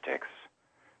characteristics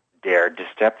dared to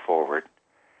step forward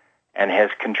and has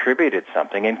contributed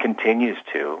something and continues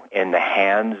to in the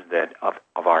hands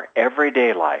of our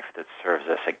everyday life that serves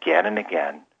us again and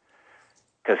again,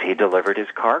 because he delivered his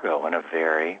cargo in a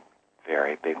very,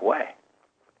 very big way.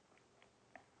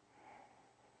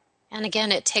 And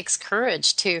again, it takes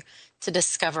courage to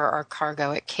discover our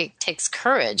cargo. It takes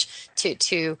courage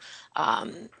to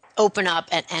open up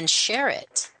and share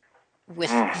it with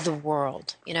the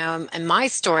world. You know, and my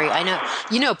story, I know,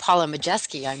 you know Paula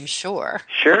Majeski, I'm sure.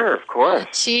 Sure, of course.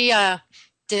 She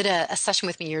did a session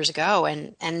with me years ago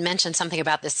and mentioned something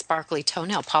about this sparkly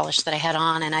toenail polish that I had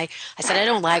on. And I said, I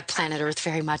don't like planet Earth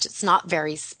very much. It's not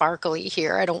very sparkly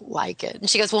here. I don't like it. And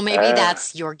she goes, well, maybe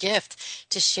that's your gift,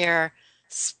 to share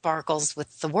sparkles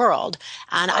with the world.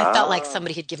 And I felt like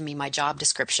somebody had given me my job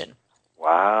description.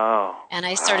 Wow. And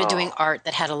I started doing art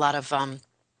that had a lot of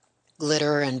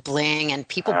glitter and bling, and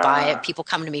people buy it. People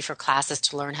come to me for classes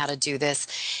to learn how to do this.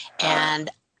 And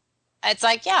it's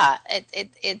like, yeah,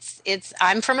 it's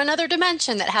I'm from another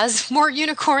dimension that has more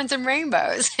unicorns and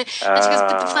rainbows. And she goes,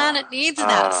 but the planet needs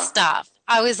that stuff.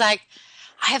 I was like,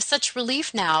 I have such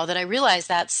relief now that I realize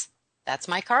that's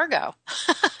my cargo.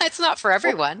 It's not for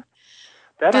everyone.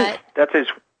 That is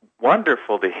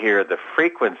wonderful to hear the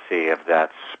frequency of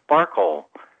that sparkle,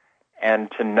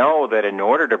 and to know that in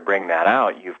order to bring that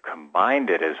out, you've combined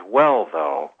it as well,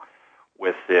 though,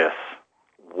 with this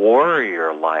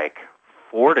warrior-like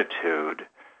fortitude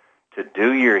to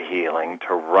do your healing,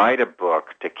 to write a book,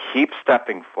 to keep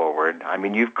stepping forward. I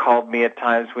mean, you've called me at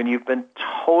times when you've been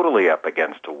totally up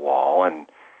against a wall, and,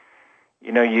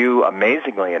 you know, you,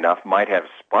 amazingly enough, might have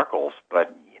sparkles,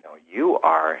 but, you know, you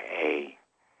are a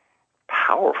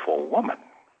powerful woman.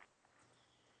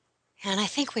 And I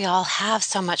think we all have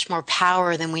so much more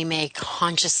power than we may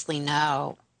consciously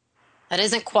know. That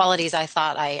isn't qualities I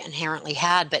thought I inherently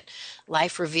had, but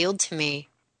life revealed to me,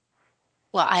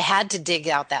 well, I had to dig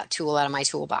out that tool out of my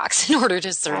toolbox in order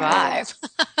to survive.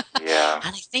 Yeah.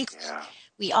 And I think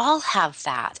we all have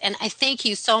that. And I thank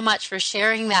you so much for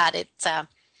sharing that. It's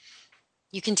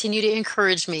you continue to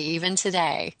encourage me even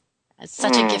today. It's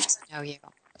such a gift to know you.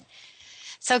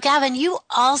 So, Gavin, you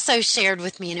also shared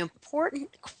with me an important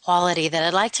quality that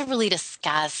I'd like to really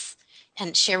discuss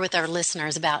and share with our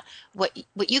listeners about what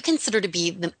you consider to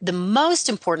be the most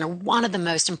important, or one of the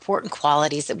most important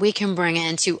qualities that we can bring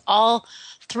into all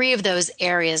three of those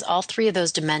areas, all three of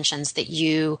those dimensions that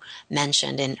you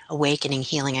mentioned in awakening,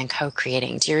 healing, and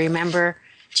co-creating. Do you remember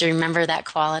that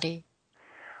quality?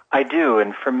 I do,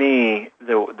 and for me,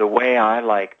 the way I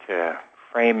like to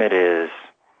frame it is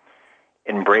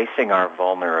embracing our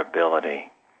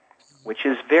vulnerability, which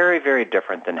is very, very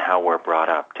different than how we're brought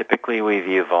up. Typically, we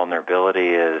view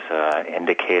vulnerability as an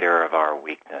indicator of our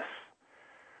weakness.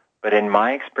 But in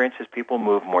my experience, as people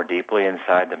move more deeply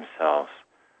inside themselves,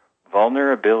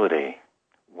 vulnerability,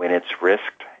 when it's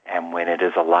risked and when it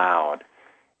is allowed,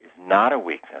 is not a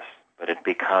weakness, but it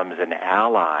becomes an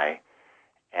ally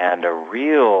and a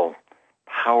real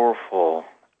powerful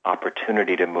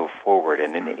opportunity to move forward.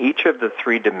 And in each of the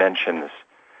three dimensions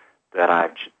that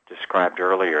I've described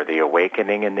earlier, the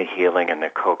awakening and the healing and the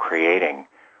co-creating,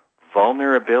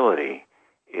 vulnerability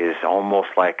is almost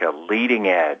like a leading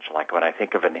edge, like when I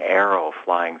think of an arrow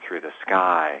flying through the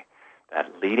sky,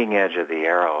 that leading edge of the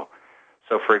arrow.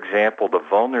 So, for example, the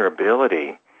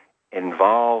vulnerability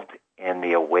involved in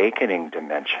the awakening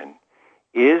dimension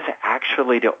is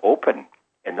actually to open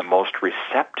in the most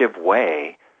receptive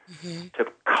way to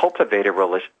cultivate a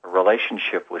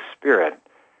relationship with Spirit.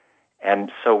 And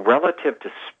so relative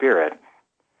to Spirit,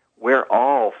 we're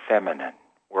all feminine.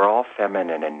 We're all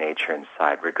feminine in nature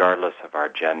inside, regardless of our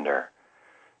gender.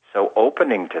 So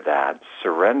opening to that,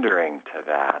 surrendering to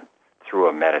that through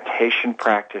a meditation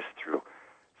practice, through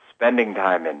spending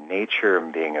time in nature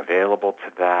and being available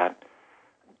to that,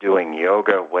 doing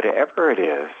yoga, whatever it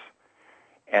is.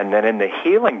 And then in the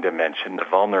healing dimension, the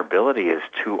vulnerability is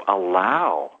to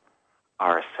allow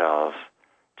ourselves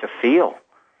to feel,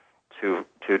 to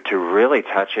really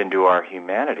touch into our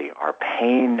humanity, our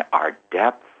pain, our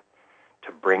depth,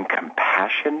 to bring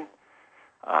compassion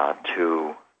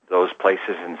to those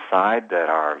places inside that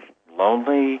are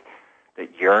lonely,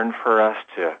 that yearn for us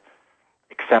to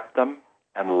accept them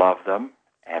and love them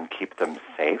and keep them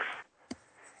safe.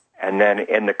 And then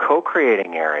in the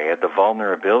co-creating area, the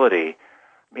vulnerability,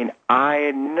 I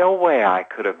mean, no way I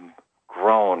could have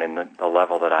grown in the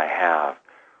level that I have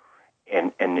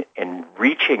in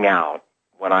reaching out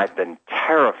when I've been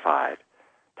terrified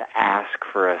to ask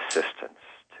for assistance,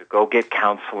 to go get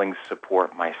counseling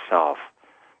support myself,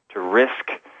 to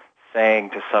risk saying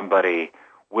to somebody,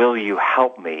 will you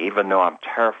help me, even though I'm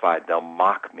terrified they'll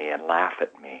mock me and laugh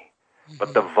at me. Mm-hmm.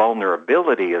 But the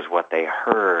vulnerability is what they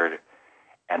heard,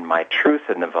 and my truth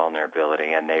in the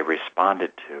vulnerability, and they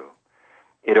responded to.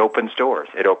 It opens doors.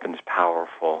 It opens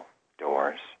powerful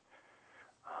doors.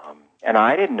 And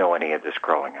I didn't know any of this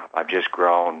growing up. I've just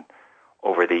grown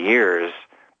over the years.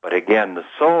 But again, the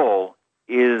soul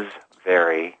is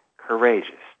very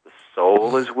courageous. The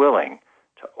soul is willing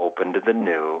to open to the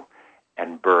new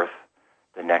and birth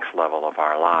the next level of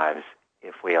our lives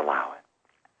if we allow it.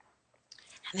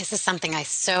 And this is something I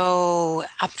so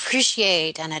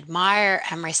appreciate and admire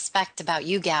and respect about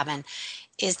you, Gavin,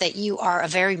 is that you are a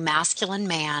very masculine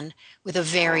man with a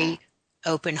very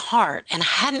open heart. And I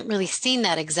hadn't really seen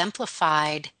that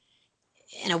exemplified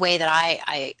in a way that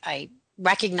I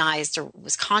recognized or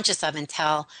was conscious of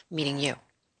until meeting you.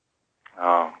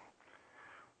 Oh,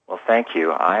 well, thank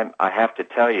you. I have to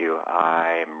tell you,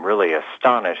 I'm really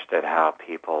astonished at how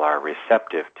people are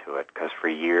receptive to it, because for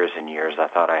years and years I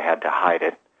thought I had to hide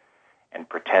it and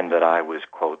pretend that I was,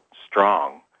 quote,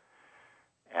 strong.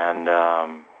 And,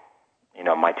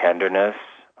 my tenderness,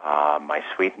 my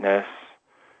sweetness,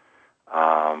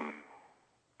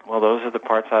 those are the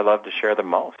parts I love to share the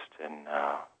most. And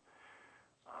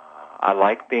I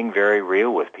like being very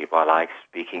real with people. I like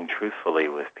speaking truthfully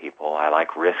with people. I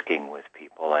like risking with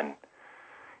people. And,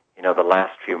 the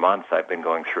last few months I've been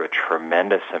going through a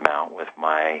tremendous amount with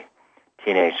my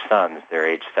teenage sons. They're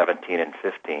age 17 and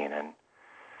 15, and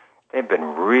they've been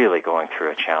really going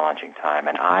through a challenging time.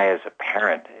 And I, as a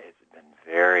parent, it's been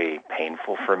very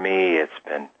painful for me. It's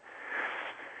been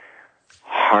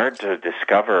hard to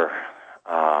discover.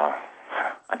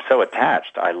 I'm so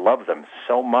attached. I love them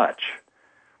so much.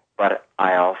 But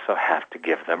I also have to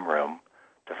give them room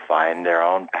to find their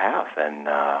own path. And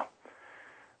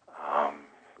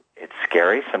it's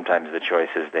scary sometimes, the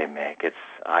choices they make.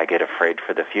 I get afraid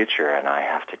for the future, and I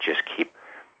have to just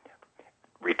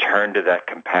return to that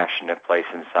compassionate place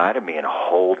inside of me and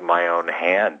hold my own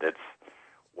hand that's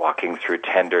walking through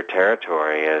tender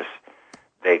territory as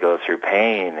they go through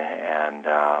pain. And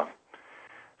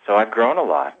so I've grown a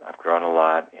lot. I've grown a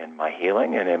lot in my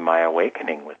healing and in my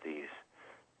awakening with these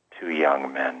two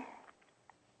young men.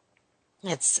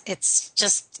 It's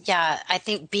just, I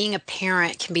think being a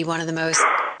parent can be one of the most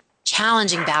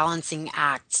challenging balancing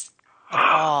acts of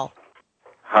all.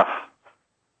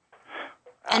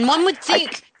 And one would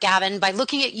think, Gavin, by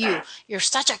looking at you, you're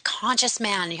such a conscious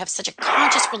man, you have such a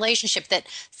conscious relationship, that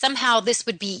somehow this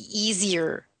would be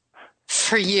easier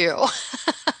for you.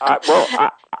 I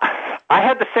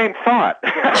had the same thought.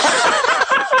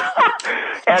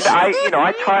 And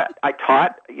I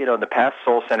taught in the past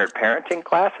soul-centered parenting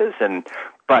classes,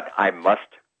 but I must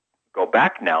go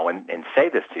back now and say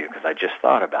this to you, because I just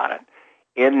thought about it.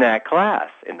 In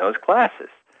those classes,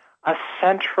 a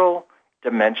central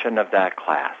dimension of that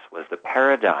class was the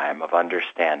paradigm of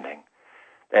understanding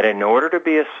that in order to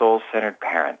be a soul-centered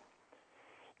parent,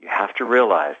 you have to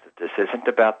realize that this isn't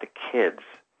about the kids.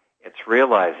 It's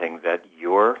realizing that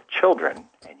your children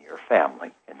and your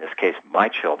family, in this case my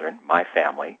children, my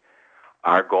family,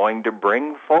 are going to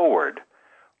bring forward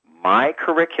my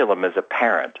curriculum as a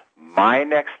parent, my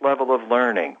next level of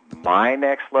learning, my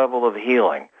next level of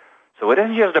healing. So it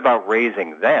isn't just about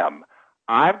raising them.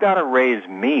 I've got to raise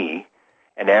me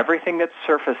and everything that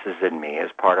surfaces in me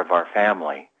as part of our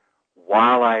family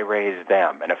while I raise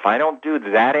them. And if I don't do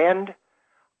that end,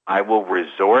 I will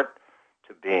resort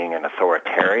to being an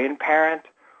authoritarian parent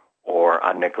or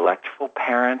a neglectful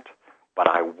parent, but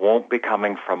I won't be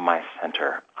coming from my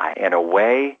center. I, in a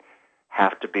way,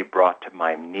 have to be brought to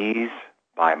my knees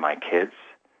by my kids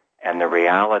and the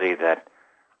reality that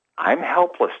I'm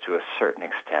helpless to a certain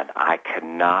extent. I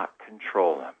cannot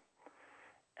control them.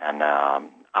 And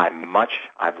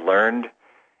I've learned,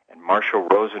 and Marshall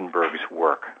Rosenberg's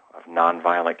work of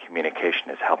nonviolent communication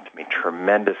has helped me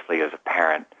tremendously as a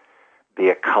parent, be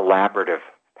a collaborative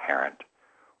parent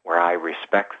where I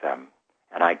respect them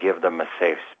and I give them a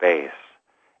safe space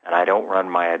and I don't run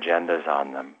my agendas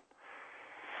on them.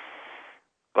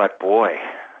 But boy,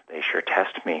 they sure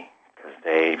test me because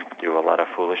they do a lot of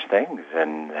foolish things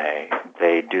and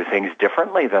they do things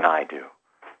differently than I do.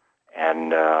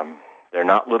 And they're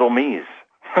not little me's.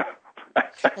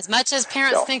 As much as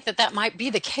parents think that might be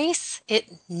the case,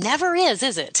 it never is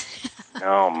it?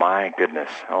 Oh, my goodness.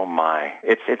 Oh, my.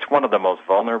 It's one of the most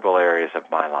vulnerable areas of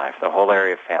my life, the whole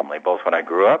area of family, both when I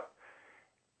grew up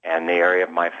and the area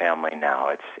of my family now.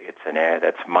 It's an area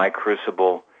that's my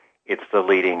crucible. It's the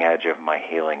leading edge of my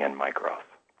healing and my growth.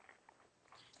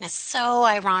 It's so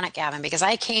ironic, Gavin, because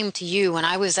I came to you when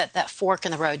I was at that fork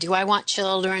in the road. Do I want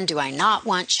children? Do I not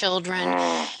want children?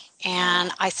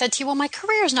 And I said to you, well, my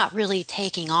career is not really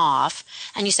taking off.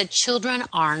 And you said, children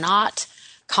are not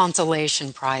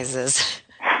consolation prizes.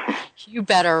 You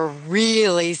better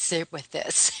really sit with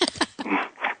this.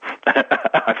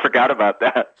 I forgot about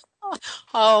that.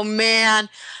 Oh, man,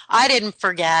 I didn't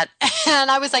forget.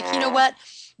 And I was like, you know what?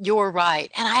 You're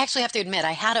right. And I actually have to admit,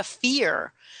 I had a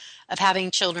fear of having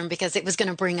children because it was going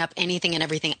to bring up anything and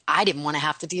everything I didn't want to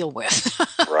have to deal with.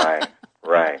 Right.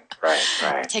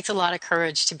 It takes a lot of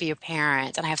courage to be a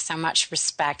parent, and I have so much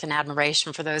respect and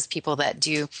admiration for those people that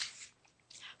do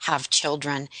have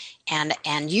children.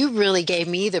 And you really gave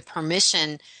me the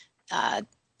permission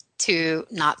to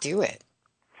not do it.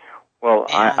 Well,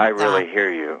 I really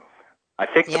hear you. I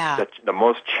think the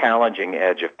most challenging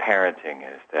edge of parenting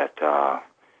is that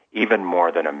even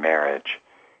more than a marriage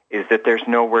is that there's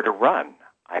nowhere to run.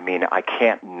 I mean, I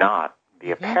can't not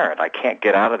be a parent. I can't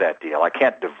get out of that deal. I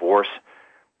can't divorce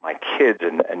my kids,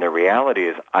 and the reality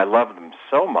is I love them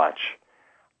so much,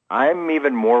 I'm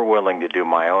even more willing to do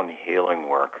my own healing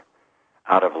work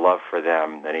out of love for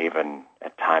them than even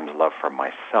at times love for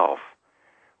myself.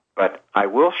 But I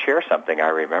will share something I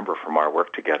remember from our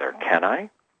work together. Can I?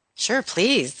 Sure,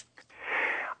 please.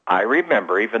 I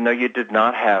remember, even though you did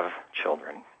not have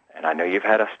children, and I know you've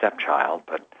had a stepchild,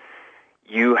 but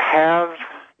you had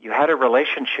a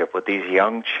relationship with these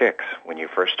young chicks when you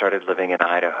first started living in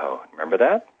Idaho. Remember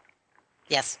that?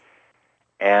 Yes.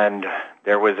 And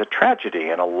there was a tragedy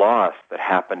and a loss that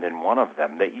happened in one of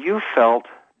them that you felt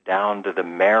down to the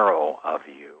marrow of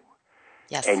you.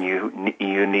 Yes. And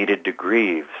you needed to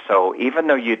grieve. So even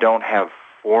though you don't have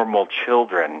formal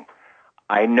children,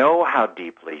 I know how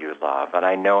deeply you love, and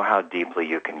I know how deeply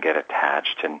you can get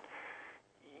attached. And,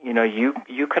 you know, you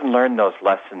can learn those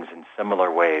lessons in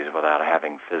similar ways without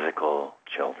having physical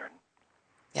children.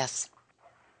 Yes.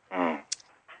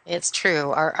 It's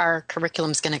true. Our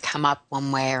curriculum's going to come up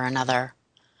one way or another.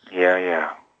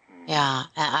 Yeah. Yeah.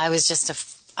 I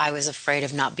was afraid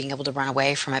of not being able to run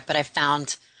away from it, but I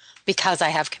found, because I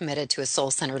have committed to a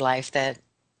soul-centered life, that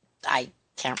I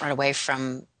can't run away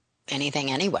from anything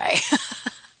anyway.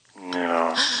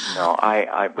 No.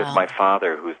 I with my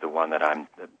father, who's the one that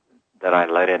I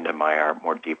let into my art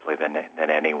more deeply than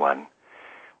anyone.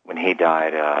 When he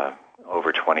died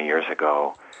over 20 years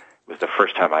ago, it was the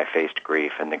first time I faced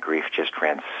grief, and the grief just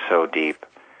ran so deep.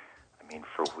 I mean,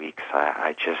 for weeks,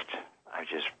 I just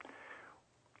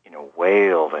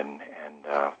wailed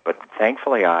but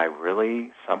thankfully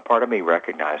some part of me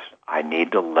recognized I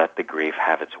need to let the grief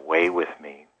have its way with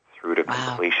me through to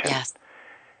completion. Yes.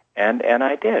 And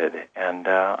I did. And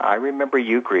I remember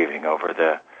you grieving over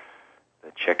the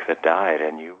chick that died,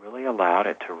 and you really allowed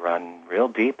it to run real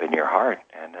deep in your heart.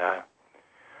 And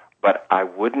but I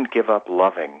wouldn't give up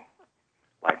loving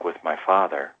like with my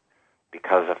father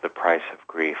because of the price of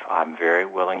grief. I'm very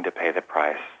willing to pay the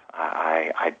price.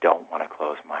 I don't want to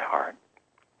close my heart.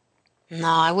 No,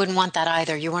 I wouldn't want that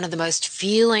either. You're one of the most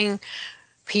feeling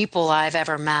people I've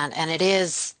ever met. And it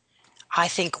is, I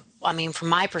think, from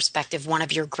my perspective, one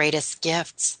of your greatest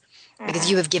gifts.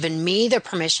 Because you have given me the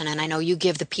permission, and I know you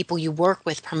give the people you work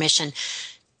with permission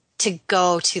to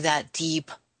go to that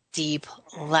deep, deep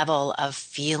level of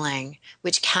feeling,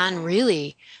 which can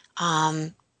really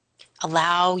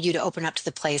allow you to open up to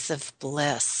the place of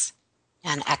bliss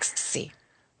and ecstasy.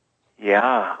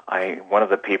 Yeah, one of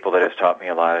the people that has taught me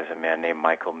a lot is a man named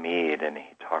Michael Meade, and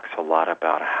he talks a lot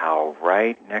about how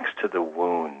right next to the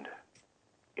wound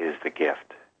is the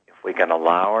gift. If we can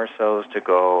allow ourselves to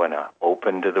go and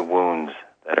open to the wounds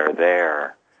that are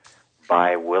there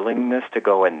by willingness to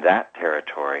go in that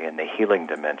territory, in the healing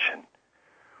dimension,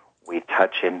 we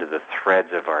touch into the threads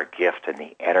of our gift and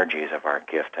the energies of our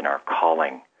gift and our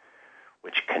calling,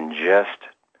 which can just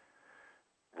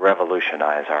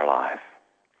revolutionize our life.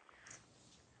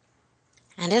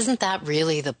 And isn't that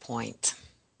really the point?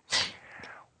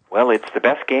 Well, it's the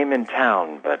best game in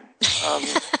town, but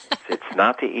it's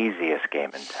not the easiest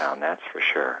game in town, that's for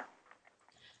sure.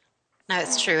 No,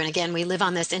 it's true. And again, we live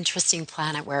on this interesting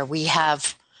planet where we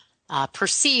have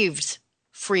perceived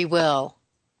free will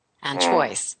and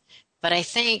choice. But I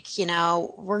think,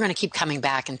 we're going to keep coming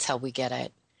back until we get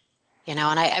it. And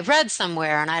I read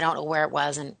somewhere, and I don't know where it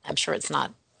was, and I'm sure it's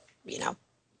not,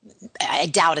 I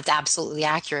doubt it's absolutely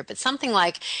accurate, but something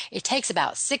like it takes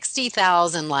about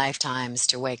 60,000 lifetimes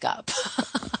to wake up.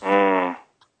 Yeah,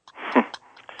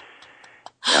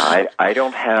 I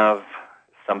don't have,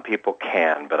 some people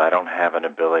can, but I don't have an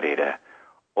ability to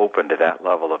open to that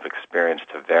level of experience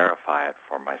to verify it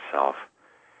for myself.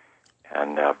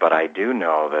 And but I do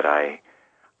know that I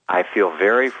feel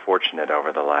very fortunate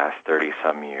over the last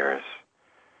 30-some years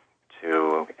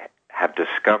to have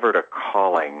discovered a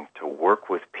calling to work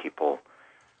with people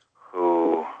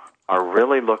who are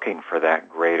really looking for that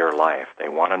greater life. They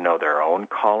want to know their own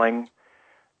calling.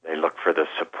 They look for the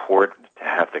support to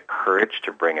have the courage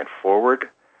to bring it forward,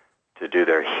 to do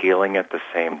their healing at the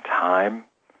same time.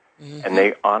 Mm-hmm. And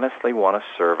they honestly want to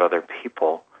serve other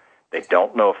people. They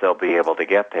don't know if they'll be able to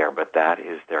get there, but that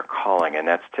is their calling. And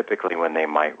that's typically when they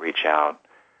might reach out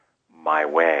my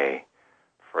way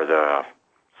for the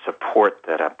support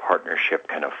that a partnership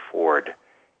can afford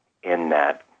in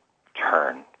that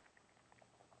turn.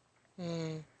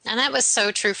 And that was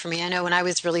so true for me. I know when I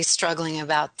was really struggling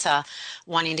about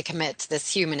wanting to commit to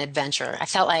this human adventure, I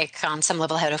felt like on some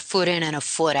level I had a foot in and a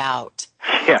foot out.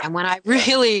 Yeah. And when I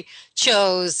really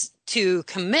chose to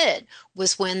commit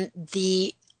was when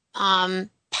the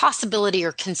possibility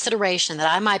or consideration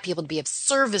that I might be able to be of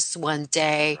service one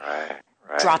day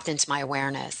dropped into my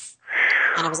awareness.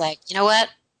 And I was like, you know what?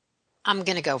 I'm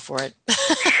going to go for it.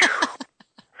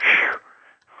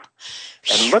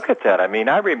 And look at that. I mean,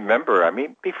 I remember,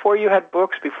 before you had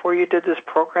books, before you did this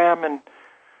program, and,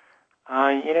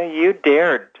 you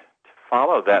dared to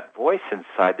follow that voice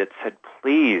inside that said,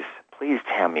 please,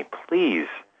 Tammy, please,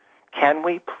 can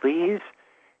we please?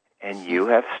 And you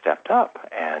have stepped up,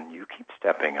 and you keep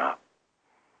stepping up.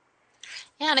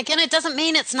 Yeah, and again, it doesn't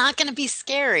mean it's not going to be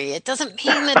scary. It doesn't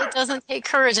mean that it doesn't take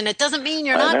courage, and it doesn't mean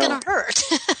you're not going to hurt.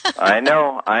 I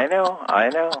know. I know,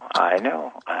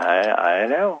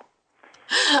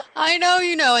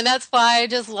 and that's why I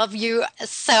just love you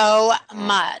so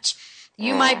much.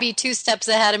 You might be 2 steps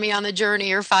ahead of me on the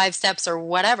journey or 5 steps or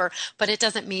whatever, but it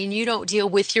doesn't mean you don't deal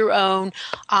with your own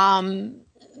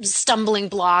stumbling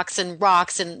blocks and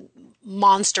rocks and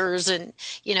monsters and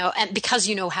because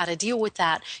you know how to deal with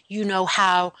that, you know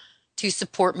how to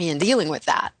support me in dealing with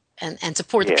that and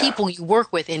support the people you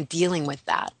work with in dealing with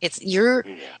that. It's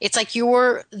like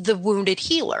you're the wounded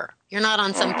healer. You're not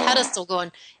on some pedestal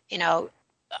going,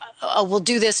 we'll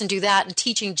do this and do that and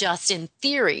teaching just in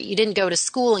theory. You didn't go to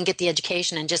school and get the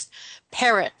education and just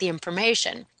parrot the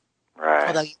information. Right.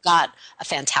 Although you got a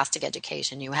fantastic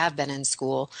education, you have been in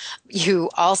school,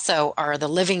 you also are the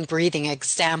living, breathing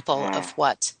example of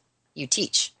what you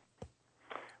teach.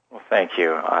 Well, thank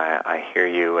you. I hear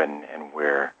you, and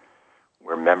we're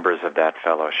members of that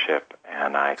fellowship,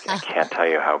 and I can't tell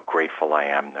you how grateful I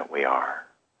am that we are.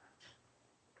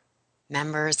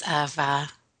 Members of the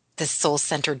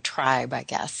soul-centered tribe, I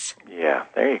guess. Yeah,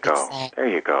 there you go. There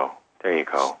you go.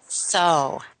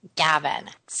 So,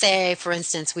 Gavin, say, for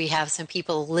instance, we have some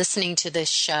people listening to this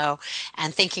show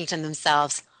and thinking to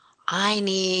themselves, I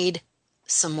need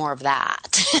some more of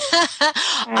that.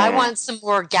 I want some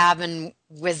more Gavin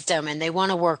wisdom, and they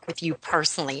want to work with you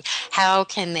personally. How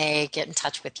can they get in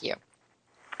touch with you?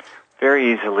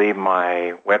 Very easily.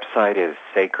 My website is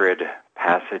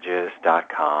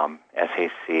sacredpassages.com,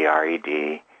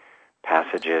 SACRED,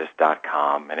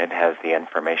 passages.com, and it has the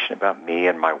information about me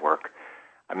and my work.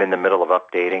 I'm in the middle of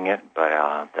updating it,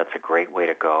 but that's a great way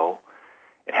to go.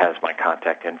 It has my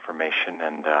contact information,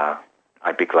 and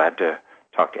I'd be glad to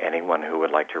talk to anyone who would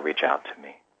like to reach out to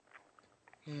me.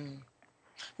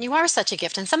 You are such a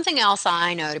gift, and something else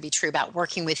I know to be true about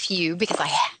working with you, because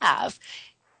I have,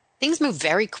 things move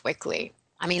very quickly.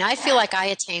 I mean, I feel like I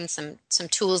attained some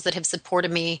tools that have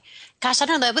supported me. Gosh, I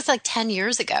don't know, that was like 10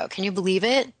 years ago. Can you believe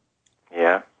it?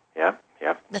 Yeah.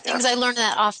 The things I learned in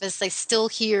that office, they still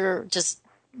hear just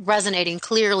resonating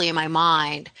clearly in my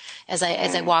mind as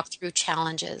I walk through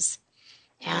challenges.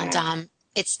 And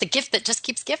it's the gift that just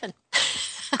keeps giving.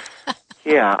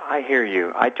 Yeah, I hear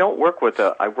you. I don't work with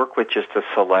I work with just a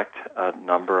select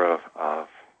number of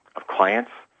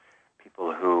clients,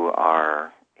 people who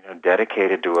are,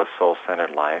 dedicated to a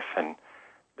soul-centered life, and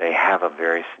they have a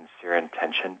very sincere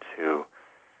intention to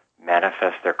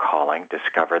manifest their calling,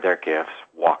 discover their gifts,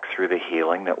 walk through the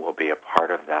healing that will be a part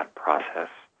of that process.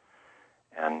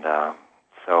 And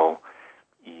so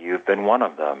you've been one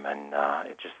of them, and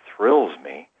it just thrills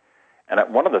me. And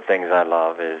one of the things I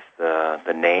love is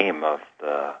the name of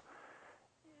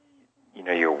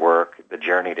your work, The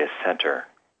Journey to Center.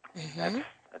 Mm-hmm.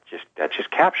 That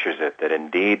just captures it, that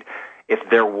indeed, if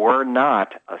there were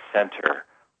not a center,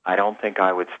 I don't think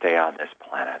I would stay on this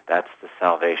planet. That's the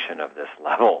salvation of this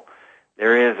level.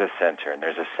 There is a center, and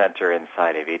there's a center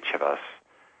inside of each of us,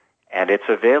 and it's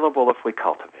available if we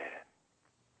cultivate it.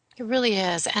 It really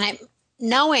is, and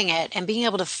knowing it and being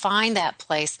able to find that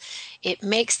place, it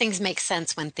makes things make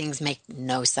sense when things make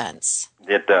no sense.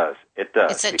 It does. It's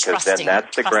because then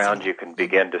that's the ground you can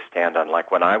begin to stand on.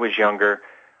 Like when I was younger,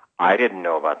 I didn't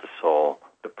know about the soul.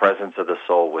 The presence of the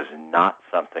soul was not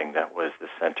something that was the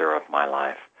center of my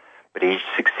life. But each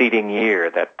succeeding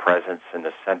year, that presence in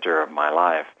the center of my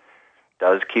life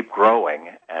does keep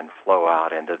growing and flow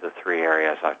out into the three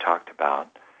areas I've talked about.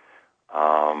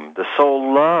 The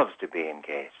soul loves to be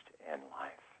engaged in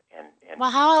life.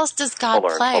 Well, how else does God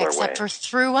play except for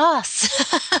through us?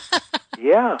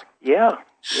 Yeah.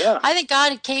 I think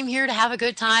God came here to have a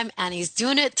good time, and He's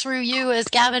doing it through you as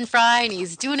Gavin Frye, and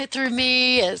He's doing it through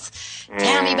me as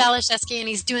Tammy Balashevsky, and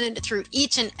He's doing it through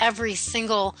each and every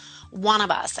single one of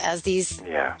us as these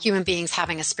human beings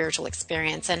having a spiritual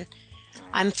experience. And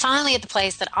I'm finally at the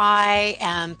place that I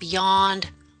am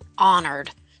beyond honored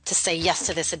to say yes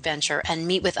to this adventure and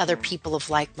meet with other people of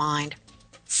like mind.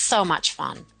 So much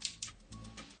fun.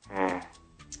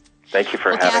 Thank you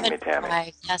for having me,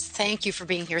 Tammy. Yes, thank you for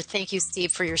being here. Thank you,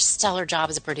 Steve, for your stellar job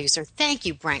as a producer. Thank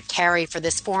you, Brent Carey, for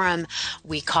this forum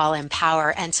we call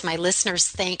Empower. And to my listeners,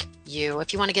 thank you.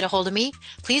 If you want to get a hold of me,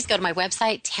 please go to my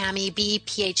website,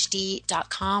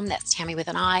 tammybphd.com. That's Tammy with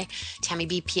an I,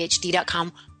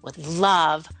 tammybphd.com. Would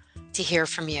love to hear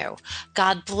from you.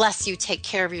 God bless you. Take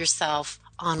care of yourself.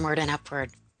 Onward and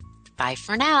upward. Bye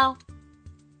for now.